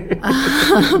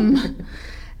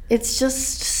 It's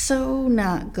just so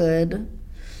not good.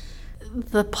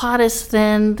 The plot is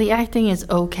thin. The acting is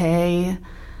okay.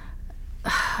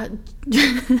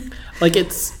 Like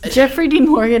it's Jeffrey Dean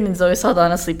Morgan and Zoe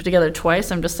Saldana sleep together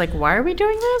twice. I'm just like, why are we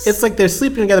doing this? It's like they're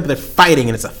sleeping together, but they're fighting,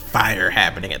 and it's a fire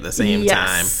happening at the same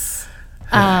time.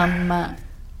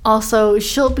 Also,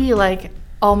 she'll be like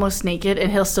almost naked,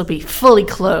 and he'll still be fully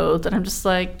clothed, and I'm just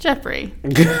like, Jeffrey,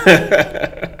 can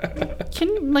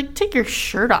you like take your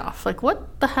shirt off? Like,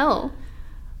 what the hell?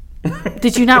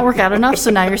 Did you not work out enough,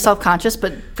 so now you're self-conscious,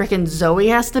 but freaking Zoe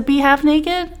has to be half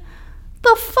naked?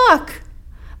 The fuck?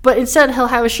 But instead, he'll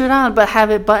have a shirt on, but have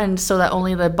it buttoned so that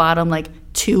only the bottom, like,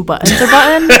 2 buttons are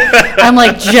buttoned. I'm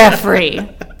like,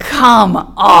 Jeffrey, come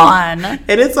on. And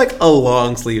it's like a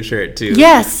long sleeve shirt, too.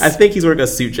 Yes. I think he's wearing a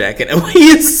suit jacket. And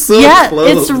he's so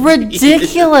close. It's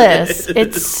ridiculous.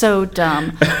 It's so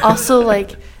dumb. Also,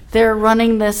 like, they're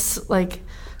running this, like,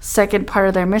 second part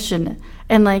of their mission.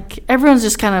 And, like, everyone's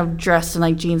just kind of dressed in,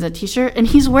 like, jeans and t-shirt. And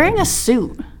he's wearing a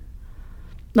suit.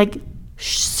 Like,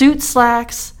 suit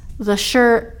slacks, the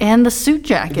shirt, and the suit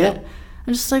jacket. Yep.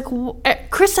 I'm just like,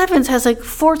 Chris Evans has like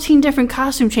 14 different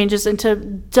costume changes into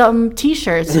dumb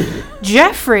t-shirts.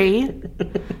 Jeffrey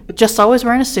just always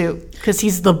wearing a suit because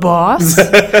he's the boss.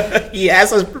 He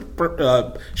has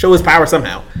to show his power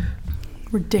somehow.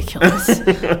 Ridiculous.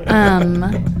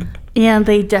 And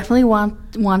they definitely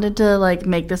wanted to like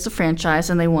make this a franchise,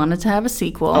 and they wanted to have a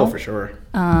sequel. Oh, for sure.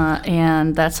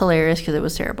 And that's hilarious because it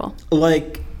was terrible.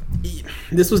 Like,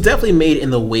 this was definitely made in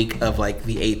the wake of like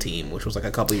the A-Team, which was like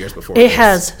a couple years before. It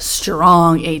has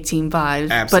strong A-Team vibes,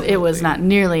 Absolutely. But it was not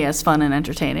nearly as fun and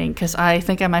entertaining because I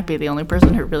think I might be the only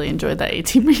person who really enjoyed that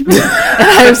A-Team remake. And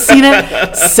I've seen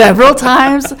it several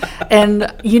times,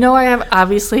 and you know, I have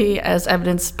obviously, as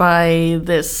evidenced by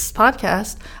this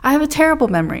podcast, I have a terrible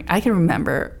memory. I can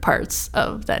remember parts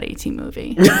of that A-Team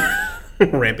movie.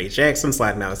 Rampage Jackson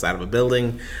sliding down the side of a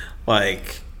building.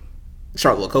 like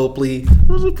Charlotte Copley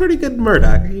was a pretty good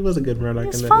Murdoch. He was a good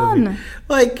Murdoch in that fun. movie.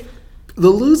 Like, The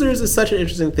Losers is such an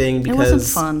interesting thing because it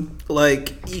wasn't fun.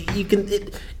 Like, you can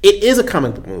it is a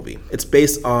comic book movie. It's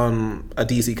based on a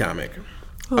DC comic.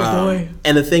 Oh boy.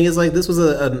 And the thing is, like, this was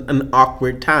an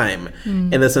awkward time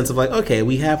in the sense of, like, okay,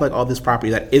 we have, like, all this property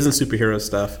that isn't superhero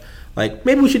stuff. Like,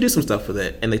 maybe we should do some stuff with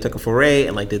it. And they took a foray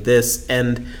and, like, did this.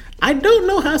 And I don't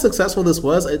know how successful this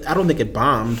was. I don't think it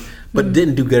bombed, but it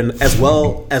didn't do good as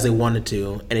well as they wanted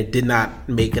to. And it did not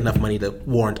make enough money to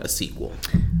warrant a sequel.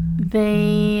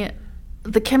 The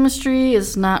chemistry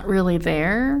is not really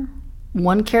there.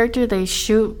 One character, they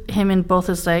shoot him in both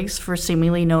his legs for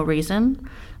seemingly no reason.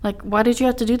 Like, why did you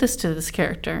have to do this to this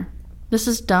character? This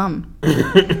is dumb.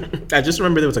 I just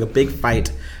remember there was, like, a big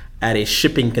fight at a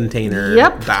shipping container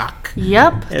dock.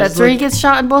 Yep. That's where he gets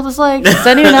shot in both his legs. Does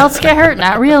anyone else get hurt?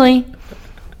 Not really.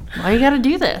 Why you gotta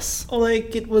do this?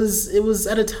 Like, it was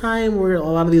at a time where a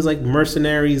lot of these, like,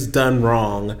 mercenaries done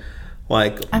wrong.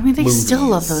 Like, I mean, they movies. still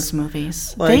love those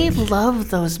movies. Like, they love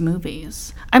those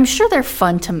movies. I'm sure they're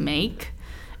fun to make.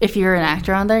 If you're an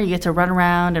actor on there, you get to run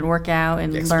around and work out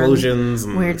and explosions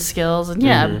learn and weird skills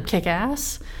and kick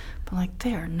ass. But like,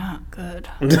 they are not good.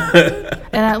 And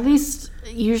at least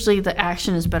usually the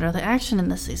action is better. The action in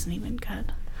this isn't even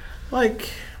good. Like,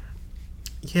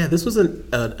 yeah, this was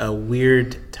a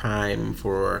weird time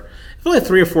for, I feel like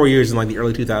 3 or 4 years in, like, the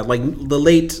early 2000s, like the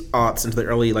late aughts into the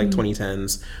early, like,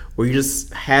 2010s, where you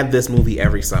just had this movie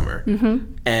every summer.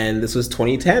 And this was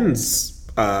 2010's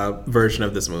version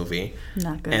of this movie.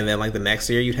 Not good. And then, like, the next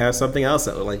year you'd have something else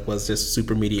that, like, was just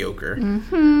super mediocre.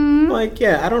 Like,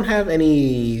 yeah, I don't have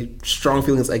any strong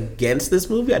feelings against this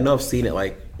movie. I know I've seen it,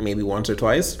 like, maybe once or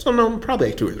twice. So no, probably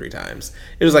like 2 or 3 times.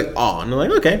 It was like on. I'm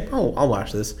like, okay, I'll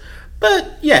watch this.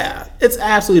 But yeah, it's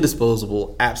absolutely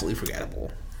disposable, absolutely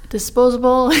forgettable.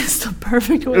 Disposable is the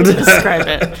perfect way to describe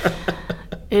it.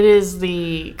 It is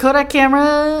the Kodak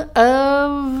camera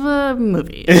of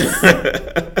movies.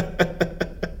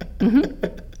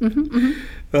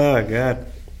 Oh, God.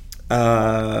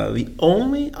 The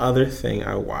only other thing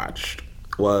I watched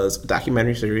was a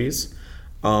documentary series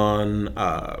on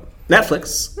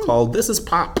Netflix called This Is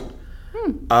Pop.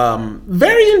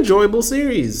 Very enjoyable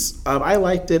series. I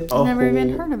liked it a Never even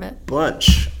whole heard of it.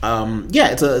 bunch.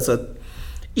 Yeah, it's a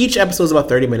each episode is about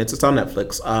 30 minutes. It's on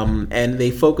Netflix. And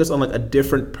they focus on, like, a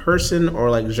different person or,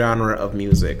 like, genre of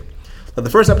music. Like, the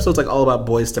first episode's, like, all about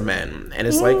Boys to Men. And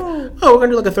it's like, oh, we're going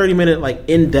to do, like, a 30-minute, like,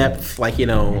 in-depth, like, you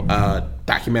know,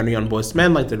 documentary on Boys to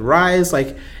Men, like, the rise,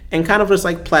 like, and kind of just,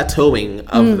 like, plateauing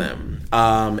of them.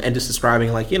 And just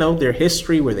describing, like, you know, their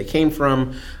history, where they came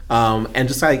from, and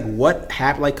just, like, what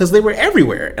happened, like, because they were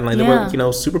everywhere. And, like, they were, you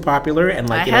know, super popular. And,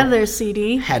 like, I had their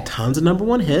CD. Had tons of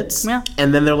 #1 hits. Yeah.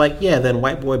 And then they're like, yeah, then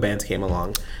white boy bands came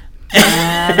along.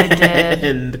 Yeah, they did.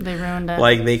 And they ruined it.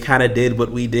 Like, they kind of did what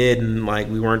we did, and, like,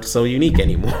 we weren't so unique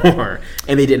anymore.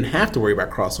 And they didn't have to worry about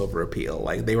crossover appeal.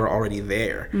 Like, they were already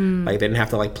there. Like, they didn't have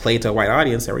to, like, play to a white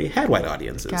audience. They already had white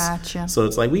audiences. Gotcha. So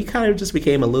it's like we kind of just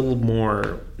became a little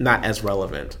more not as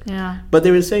relevant. Yeah. But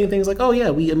they were saying things like, oh, yeah,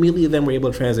 we immediately then were able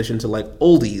to transition to, like,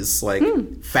 oldies, like,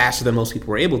 faster than most people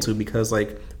were able to, because,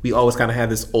 like, we always kind of had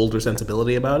this older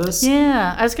sensibility about us.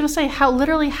 Yeah, I was gonna say how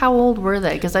old were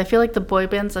they? Because I feel like the boy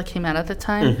bands that came out at the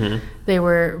time, they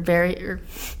were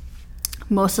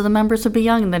most of the members would be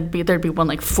young, and there'd be one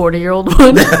like 40-year-old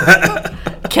one.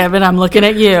 Kevin, I'm looking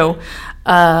at you.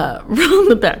 From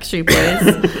the Backstreet Boys.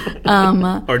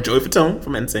 Or Joey Fatone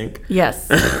from NSYNC. Yes.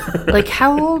 Like,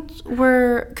 how old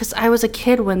were... Because I was a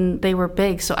kid when they were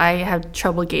big, so I had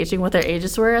trouble gauging what their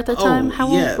ages were at the time. How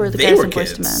old were the guys in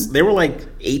Boyz II Men? They were like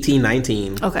 18,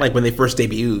 19, okay, like when they first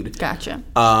debuted. Gotcha.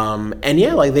 And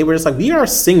yeah, like they were just like, we are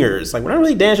singers. Like, we're not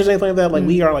really dancers or anything like that. Like,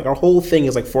 we are, like, our whole thing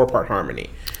is like 4-part harmony.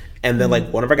 And then, like,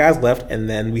 one of our guys left, and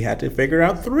then we had to figure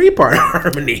out 3-part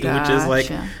harmony, Gotcha. which is like,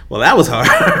 well, that was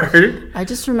hard. I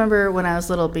just remember when I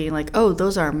was little being like, oh,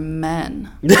 those are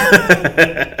men.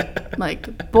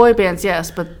 Like, boy bands, yes,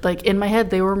 but, like, in my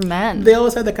head, they were men. They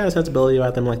always had that kind of sensibility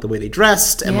about them, like the way they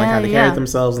dressed and like how they carried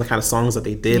themselves and the kind of songs that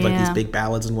they did, like these big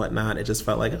ballads and whatnot. It just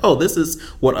felt like, oh, this is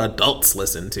what adults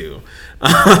listen to.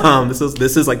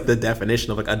 This is like the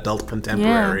definition of like adult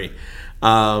contemporary. Yeah.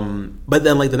 But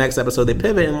then, like, the next episode they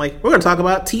pivot and, like, we're gonna talk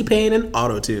about T-Pain and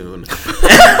auto-tune.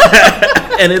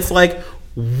 And it's like,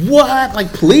 what?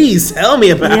 Like, please tell me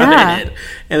about it.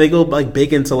 And they go like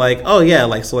big into like, oh yeah,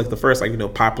 like so like the first like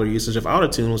popular usage of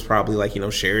autotune was probably like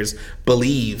Cher's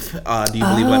Believe. Do you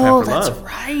believe life after love? That's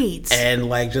right. And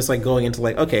like just like going into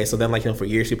like, okay, so then like for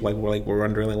years people were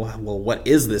wondering like, well, what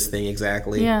is this thing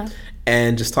exactly? Yeah.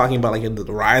 And just talking about like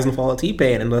the rise and fall of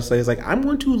T-Pain, and it's like I'm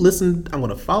going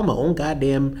to follow my own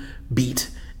goddamn beat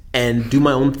and do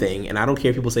my own thing, and I don't care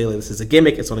if people say like this is a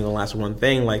gimmick, it's only gonna last for one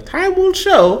thing. Like, time will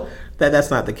show that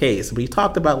that's not the case. But he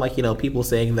talked about like people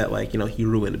saying that like he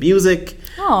ruined music.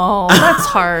 Oh, that's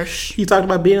harsh. He talked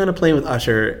about being on a plane with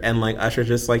Usher, and like Usher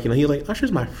just like he was like,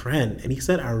 Usher's my friend, and he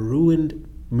said I ruined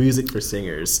music for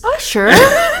singers. Usher.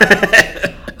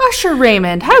 Usher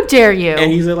Raymond, how dare you?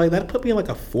 And he said like that put me in like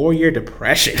a 4-year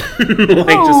depression. Just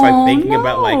like thinking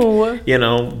about like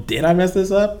did I mess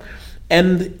this up?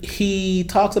 And he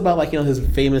talks about like his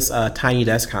famous Tiny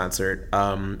Desk concert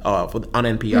on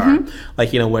NPR,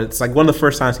 like where it's like one of the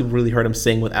first times people really heard him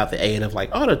sing without the aid of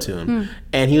like autotune.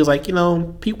 And he was like,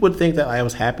 people would think that I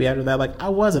was happy after that. Like I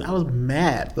wasn't. I was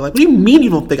mad. They're like, what do you mean you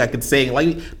don't think I could sing?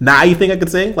 Like now you think I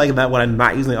could sing? Like that when I'm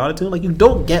not using the autotune? Like you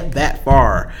don't get that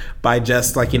far by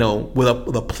just like with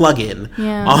a plug-in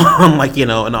on like an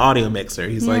audio mixer.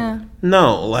 He's like,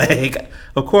 no, like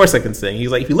of course I can sing. He's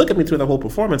like, if you look at me through the whole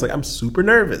performance, like I'm super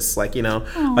nervous, like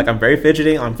like I'm very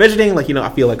fidgeting, like I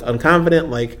feel like unconfident,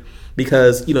 like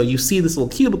because you see this little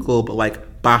cubicle, but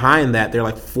like behind that there are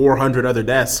like 400 other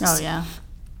desks. Oh yeah.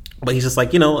 But he's just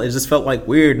like, it just felt like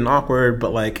weird and awkward,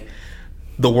 but like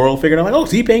the world figured out like, oh,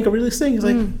 T-Pain can really sing. He's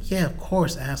like, yeah, of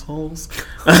course, assholes.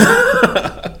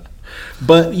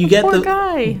 But you get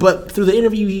guy. But through the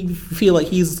interview, you feel like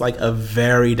he's like a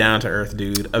very down to earth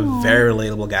dude, a very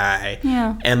relatable guy,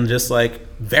 and just like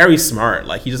very smart.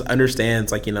 Like he just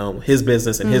understands like his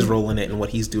business and his role in it and what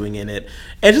he's doing in it,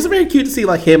 and just very cute to see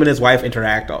like him and his wife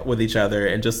interact with each other.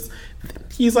 And just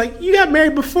he's like, you got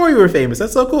married before you were famous.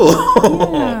 That's so cool.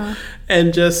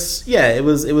 And just it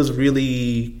was to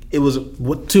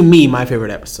me my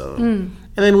favorite episode.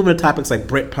 And then moving to topics like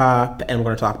Britpop, and we're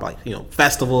going to talk about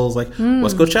festivals, like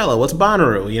what's Coachella, what's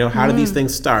Bonnaroo, how do these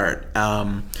things start?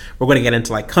 We're going to get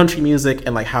into like country music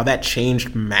and like how that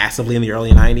changed massively in the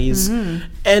early 90s.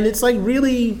 And it's like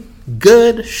really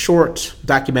good short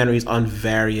documentaries on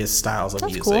various styles of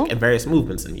music and various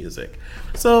movements in music.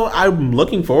 So I'm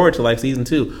looking forward to like season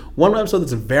 2. One episode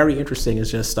that's very interesting is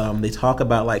just they talk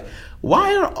about like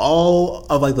why are all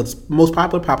of like the most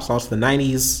popular pop songs from the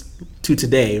 90s to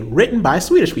today written by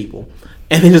Swedish people,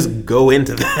 and they just go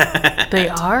into that. They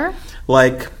are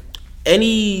like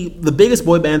the biggest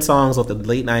boy band songs of the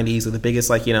late 90s, or the biggest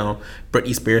like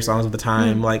Britney Spears songs of the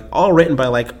time, like all written by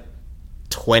like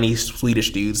 20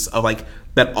 Swedish dudes of like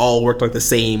that all worked like the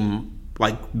same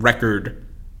like record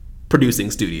producing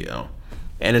studio.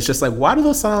 And it's just like, why do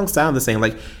those songs sound the same?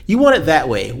 Like, you want it that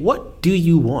way. What do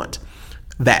you want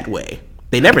that way?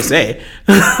 They never say.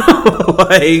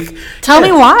 Like, tell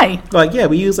me why. Like,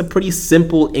 we use a pretty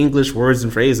simple English words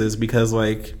and phrases because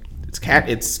like it's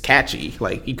catchy.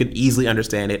 Like you could easily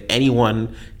understand it.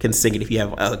 Anyone can sing it if you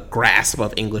have a grasp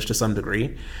of English to some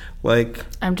degree. Like,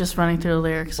 I'm just running through the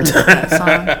lyrics of that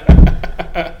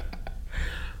song.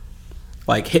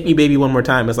 Like, hit me baby one more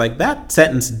time. It's like that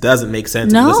sentence doesn't make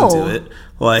sense if you listen to it.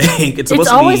 Like it's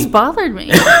always bothered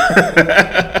me.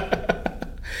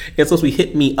 It's supposed to be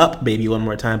hit me up baby one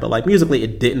more time, but like musically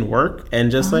it didn't work,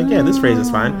 and just like this phrase is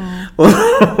fine.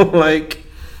 Like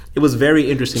it was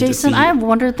very interesting to see. Jason, I've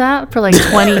wondered that for like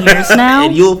 20 years now.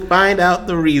 And you'll find out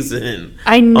the reason.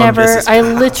 I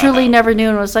literally never knew,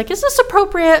 and was like, is this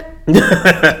appropriate?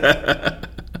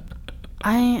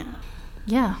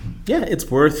 Yeah, it's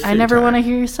worth I never want to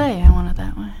hear you say I want it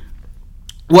that way.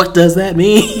 What does that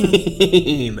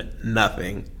mean?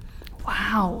 Nothing.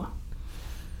 Wow.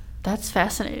 That's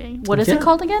fascinating. What is it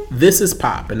called again? This Is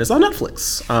Pop, and it's on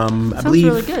Netflix. I believe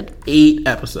really good. 8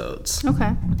 episodes.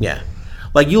 Okay. Yeah.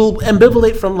 Like, you'll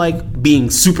ambivalate from, like, being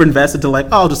super invested to, like,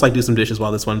 oh, I'll just, like, do some dishes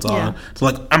while this one's on. To,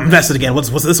 like, I'm invested again. What's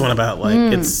this one about?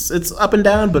 Like, it's up and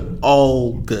down, but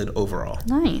all good overall.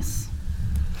 Nice.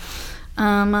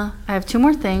 I have 2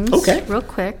 more things. Okay. Real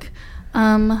quick.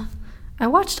 I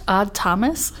watched Odd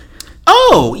Thomas.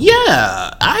 Oh,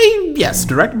 yeah. Yes,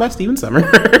 directed by Stephen Sommers.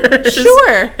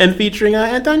 Sure. And featuring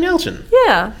Anton Yelchin.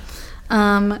 Yeah.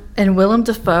 And Willem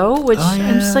Dafoe, which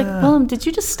I'm just like, Willem, did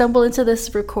you just stumble into this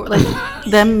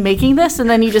them making this, and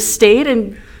then you just stayed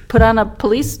and put on a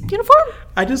police uniform?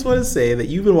 I just want to say that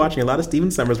you've been watching a lot of Stephen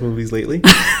Sommers movies lately.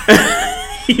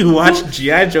 You watched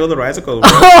G.I. Joe, The Rise of Cobra.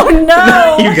 Oh,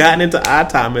 no. You've gotten into Odd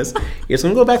Thomas. You're just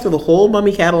going to go back to the whole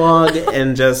Mummy catalog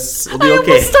and just, it'll be okay. I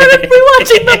almost started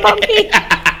rewatching The Mummy.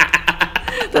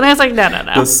 Then I was like, no.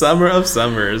 The summer of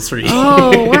summers for you.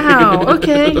 Oh, wow.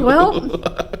 Okay, well.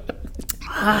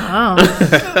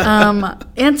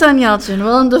 Anton Yelchin,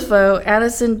 Willem Dafoe,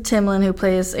 Addison Timlin, who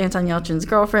plays Anton Yelchin's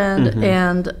girlfriend,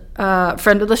 and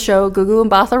friend of the show, Gugu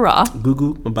Mbatha Raw.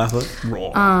 Gugu Mbatha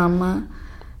Raw.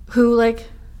 Who, like,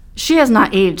 she has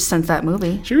not aged since that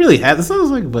movie. She really has. This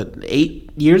was like, what, 8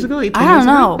 years ago? 8, 10 I don't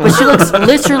know, but she looks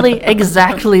literally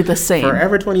exactly the same.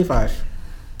 Forever 25.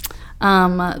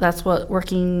 That's what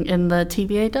working in the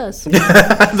TVA does.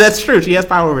 That's true. She has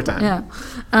power over time. Yeah.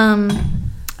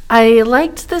 I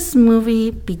liked this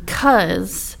movie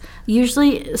because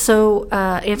usually,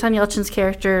 Anton Yelchin's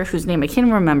character, whose name I can't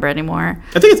even remember anymore.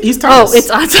 I think he's Thomas. Oh, it's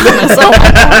Thomas. Oh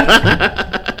my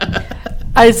god.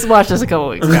 I just watched this a couple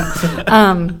weeks ago.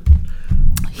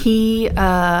 He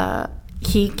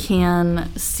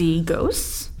can see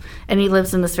ghosts, and he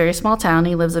lives in this very small town.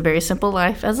 He lives a very simple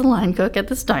life as a line cook at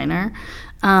this diner.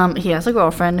 He has a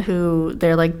girlfriend who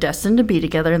they're like destined to be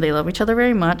together, and they love each other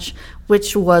very much,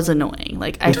 which was annoying.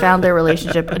 Like, I found their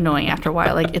relationship annoying after a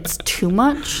while. Like, it's too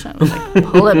much. I was like,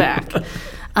 pull it back.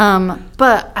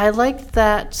 But I liked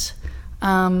that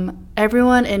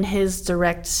everyone in his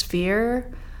direct sphere,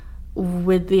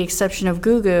 with the exception of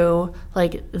Gugu,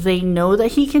 like, they know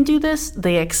that he can do this,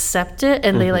 they accept it,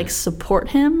 and they like support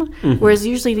him. Whereas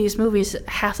usually these movies,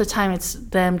 half the time it's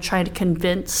them trying to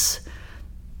convince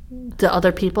the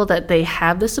other people that they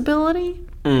have this ability.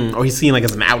 Or he's seen like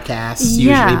as an outcast,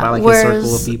 usually by like his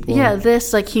circle of people. Yeah,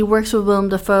 this, like, he works with Willem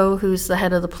Dafoe, who's the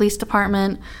head of the police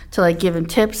department, to like give him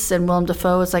tips, and Willem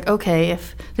Dafoe is like, okay,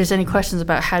 if there's any questions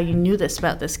about how you knew this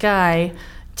about this guy,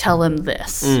 tell him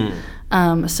this.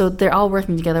 So they're all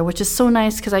working together, which is so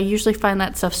nice because I usually find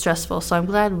that stuff stressful. So I'm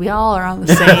glad we all are on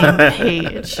the same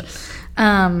page.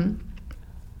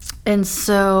 And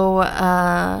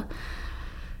so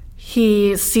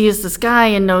he sees this guy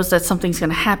and knows that something's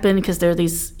going to happen because there are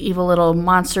these evil little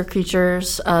monster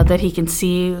creatures that he can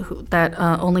see that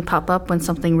only pop up when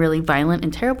something really violent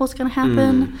and terrible is going to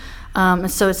happen.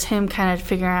 And so it's him kind of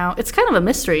figuring out. It's kind of a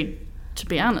mystery, to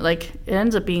be honest. Like, it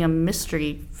ends up being a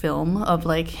mystery film of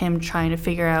like him trying to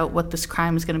figure out what this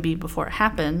crime is going to be before it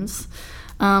happens.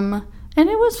 And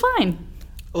it was fine.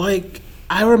 Like,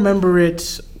 I remember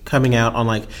it coming out on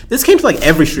like, this came to like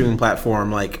every streaming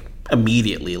platform like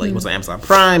immediately. Like, it was on Amazon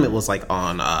Prime, it was like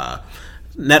on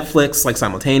Netflix, like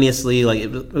simultaneously. Like,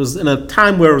 it was in a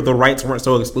time where the rights weren't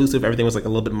so exclusive, everything was like a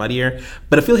little bit muddier,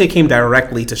 but I feel like it came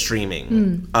directly to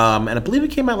streaming. And I believe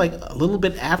it came out like a little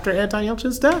bit after Anton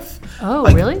Yelchin's death. Oh,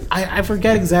 like, really? I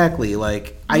forget exactly.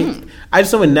 Like, I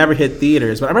just know it never hit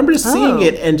theaters, but I remember just seeing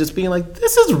it and just being like,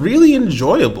 this is really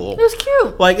enjoyable. It was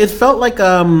cute. Like, it felt like,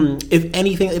 if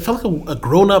anything, it felt like a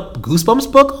grown-up Goosebumps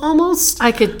book almost.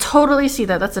 I could totally see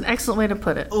that. That's an excellent way to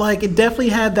put it. Like, it definitely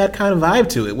had that kind of vibe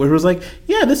to it, where it was like,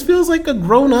 yeah, this feels like a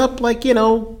grown-up, like, you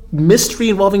know, mystery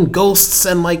involving ghosts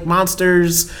and like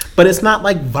monsters, but it's not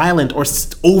like violent or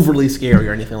overly scary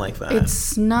or anything like that.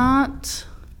 It's not.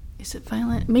 Is it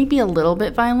violent? Maybe a little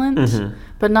bit violent,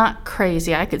 but not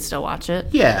crazy. I could still watch it.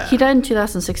 Yeah. He died in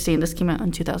 2016. This came out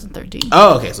in 2013.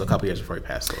 Oh, okay. So a couple years before he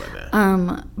passed away.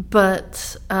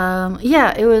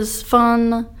 Yeah, it was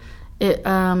fun.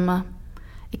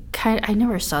 I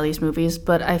never saw these movies,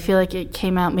 but I feel like it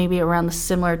came out maybe around the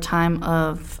similar time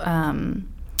of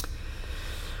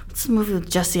what's the movie with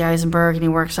Jesse Eisenberg, and he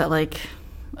works at like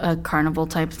a carnival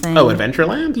type thing. Oh,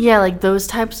 Adventureland? Yeah, like those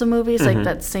types of movies, like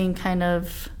that same kind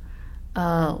of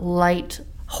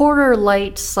horror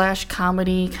light /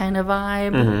 comedy kind of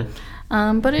vibe.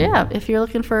 But yeah, if you're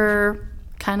looking for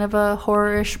kind of a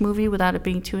horror-ish movie without it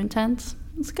being too intense,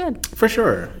 it's good. For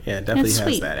sure. Yeah, it definitely has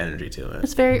sweet. that energy to it.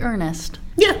 It's very earnest.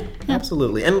 Yeah,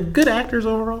 absolutely. And good actors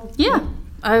overall. Yeah,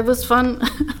 it was fun.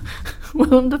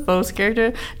 Willem Dafoe's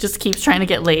character just keeps trying to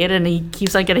get laid, and he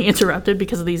keeps on getting interrupted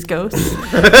because of these ghosts.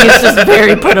 He's just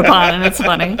very put upon, and it's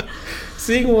funny.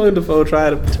 Seeing Willem Dafoe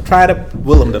try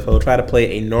to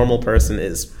play a normal person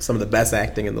is some of the best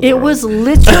acting in the world. It was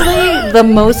literally the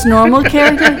most normal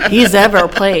character he's ever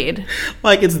played.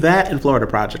 Like, it's that in Florida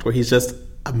Project, where he's just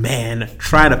a man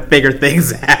trying to figure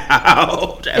things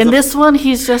out. In this one,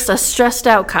 he's just a stressed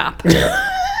out cop.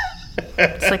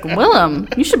 It's like, Willem,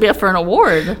 you should be up for an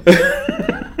award.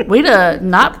 Way to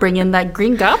not bring in that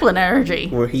Green Goblin energy.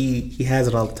 Where he has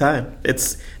it all the time.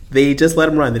 They just let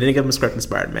him run. They didn't give him a script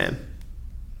inspired man.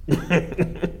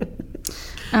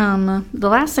 The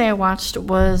last thing I watched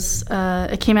was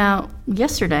it came out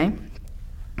yesterday.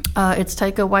 It's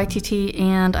Taika Waititi,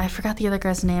 and I forgot the other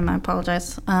guy's name. I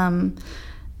apologize.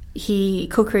 He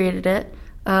co-created it.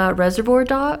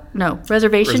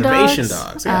 Reservation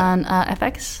Dogs, yeah. On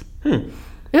FX. It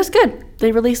was good.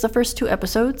 They released the first 2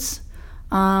 episodes.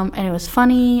 And it was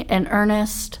funny and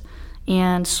earnest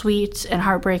and sweet and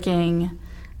heartbreaking.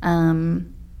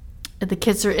 The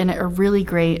kids are in it are really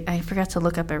great. I forgot to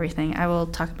look up everything. I will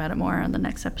talk about it more on the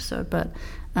next episode. But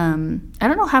I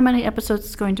don't know how many episodes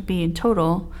it's going to be in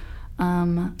total.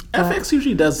 FX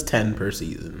usually does 10 per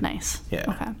season. Nice. Yeah.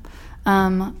 Okay.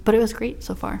 But it was great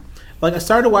so far. Like, I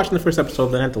started watching the first episode,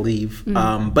 then I had to leave.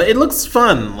 But it looks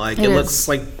fun. Like, it looks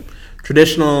like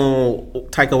traditional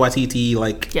Taika Waititi,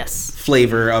 like, yes,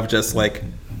 flavor of just, like,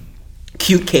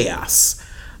 cute chaos.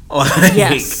 Like,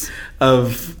 yes.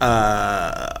 Of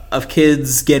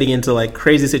kids getting into, like,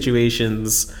 crazy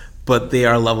situations, but they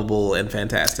are lovable and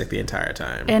fantastic the entire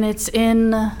time. And it's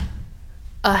in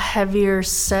a heavier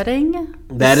setting.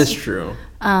 That is true.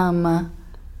 But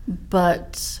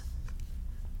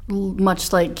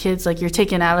much like kids, like, you're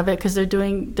taken out of it because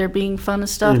they're being fun and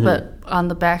stuff, but on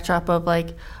the backdrop of, like,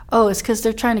 oh, it's because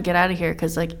they're trying to get out of here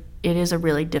because, like, it is a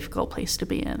really difficult place to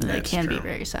be in, and it can be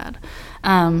very sad.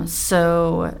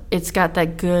 So it's got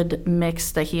that good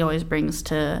mix that he always brings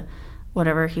to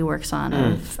whatever he works on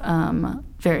of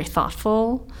very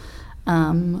thoughtful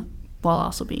while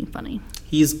also being funny.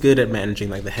 He's good at managing,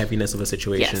 like, the heaviness of a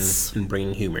situation and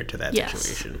bringing humor to that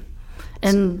situation.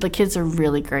 And the kids are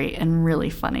really great and really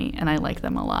funny, and I like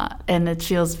them a lot. And it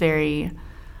feels it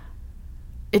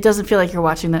doesn't feel like you're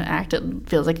watching them act. It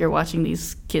feels like you're watching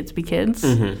these kids be kids.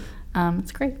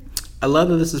 It's great. I love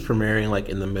that this is premiering, like,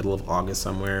 in the middle of August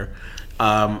somewhere.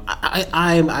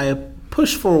 I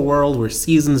push for a world where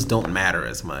seasons don't matter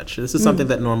as much. This is something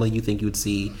that normally you think you would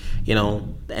see, you know,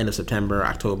 the end of September,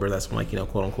 October. That's when, like, you know,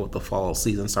 quote unquote, the fall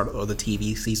season starts or the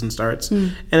TV season starts.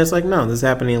 And it's like, no, this is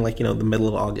happening, like, you know, the middle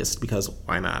of August because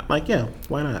why not? Like, yeah,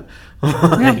 why not?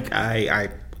 Like,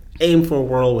 I aim for a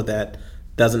world where that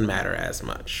doesn't matter as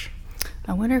much.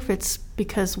 I wonder if it's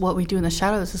because What We Do in the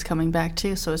Shadows is coming back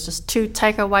too, so it's just two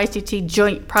Taika Waititi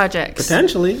joint projects.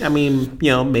 Potentially. I mean,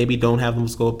 you know, maybe don't have them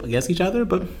go up against each other,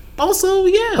 but also,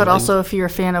 yeah. But also, if you're a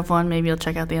fan of one, maybe you'll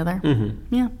check out the other.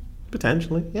 Yeah.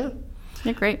 Potentially, yeah.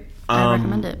 Yeah, great. I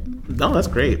recommend it. No, that's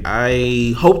great.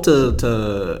 I hope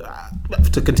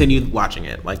to continue watching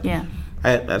it. Like, yeah.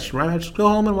 I should go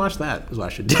home and watch that. Is what I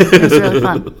should do. It's really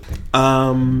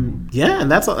fun. Yeah,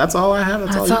 and that's all I have.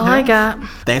 That's all I got.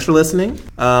 Thanks for listening.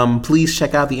 Please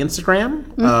check out the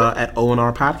Instagram at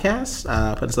ONR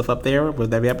Podcast. Putting stuff up there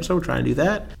with every episode. We're trying to do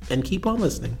that. And keep on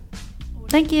listening.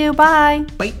 Thank you. Bye.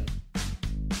 Bye.